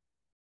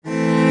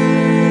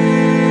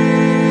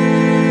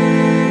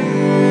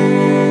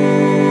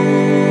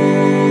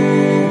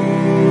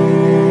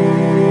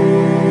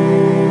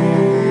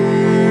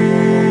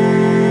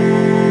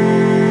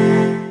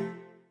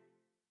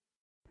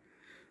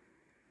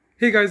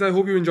 Hey guys, I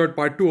hope you enjoyed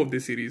part 2 of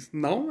this series.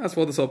 Now, as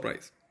for the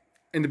surprise.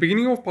 In the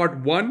beginning of part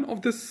 1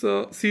 of this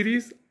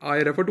series, I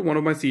referred to one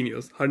of my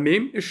seniors. Her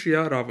name is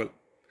Shreya Raval.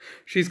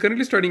 She is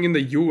currently studying in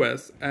the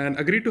US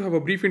and agreed to have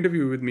a brief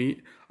interview with me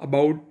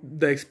about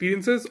the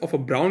experiences of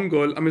a brown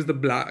girl amidst the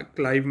Black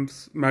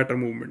Lives Matter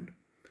movement.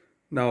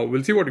 Now,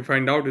 we'll see what we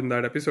find out in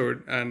that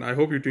episode, and I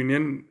hope you tune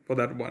in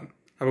for that one.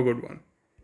 Have a good one.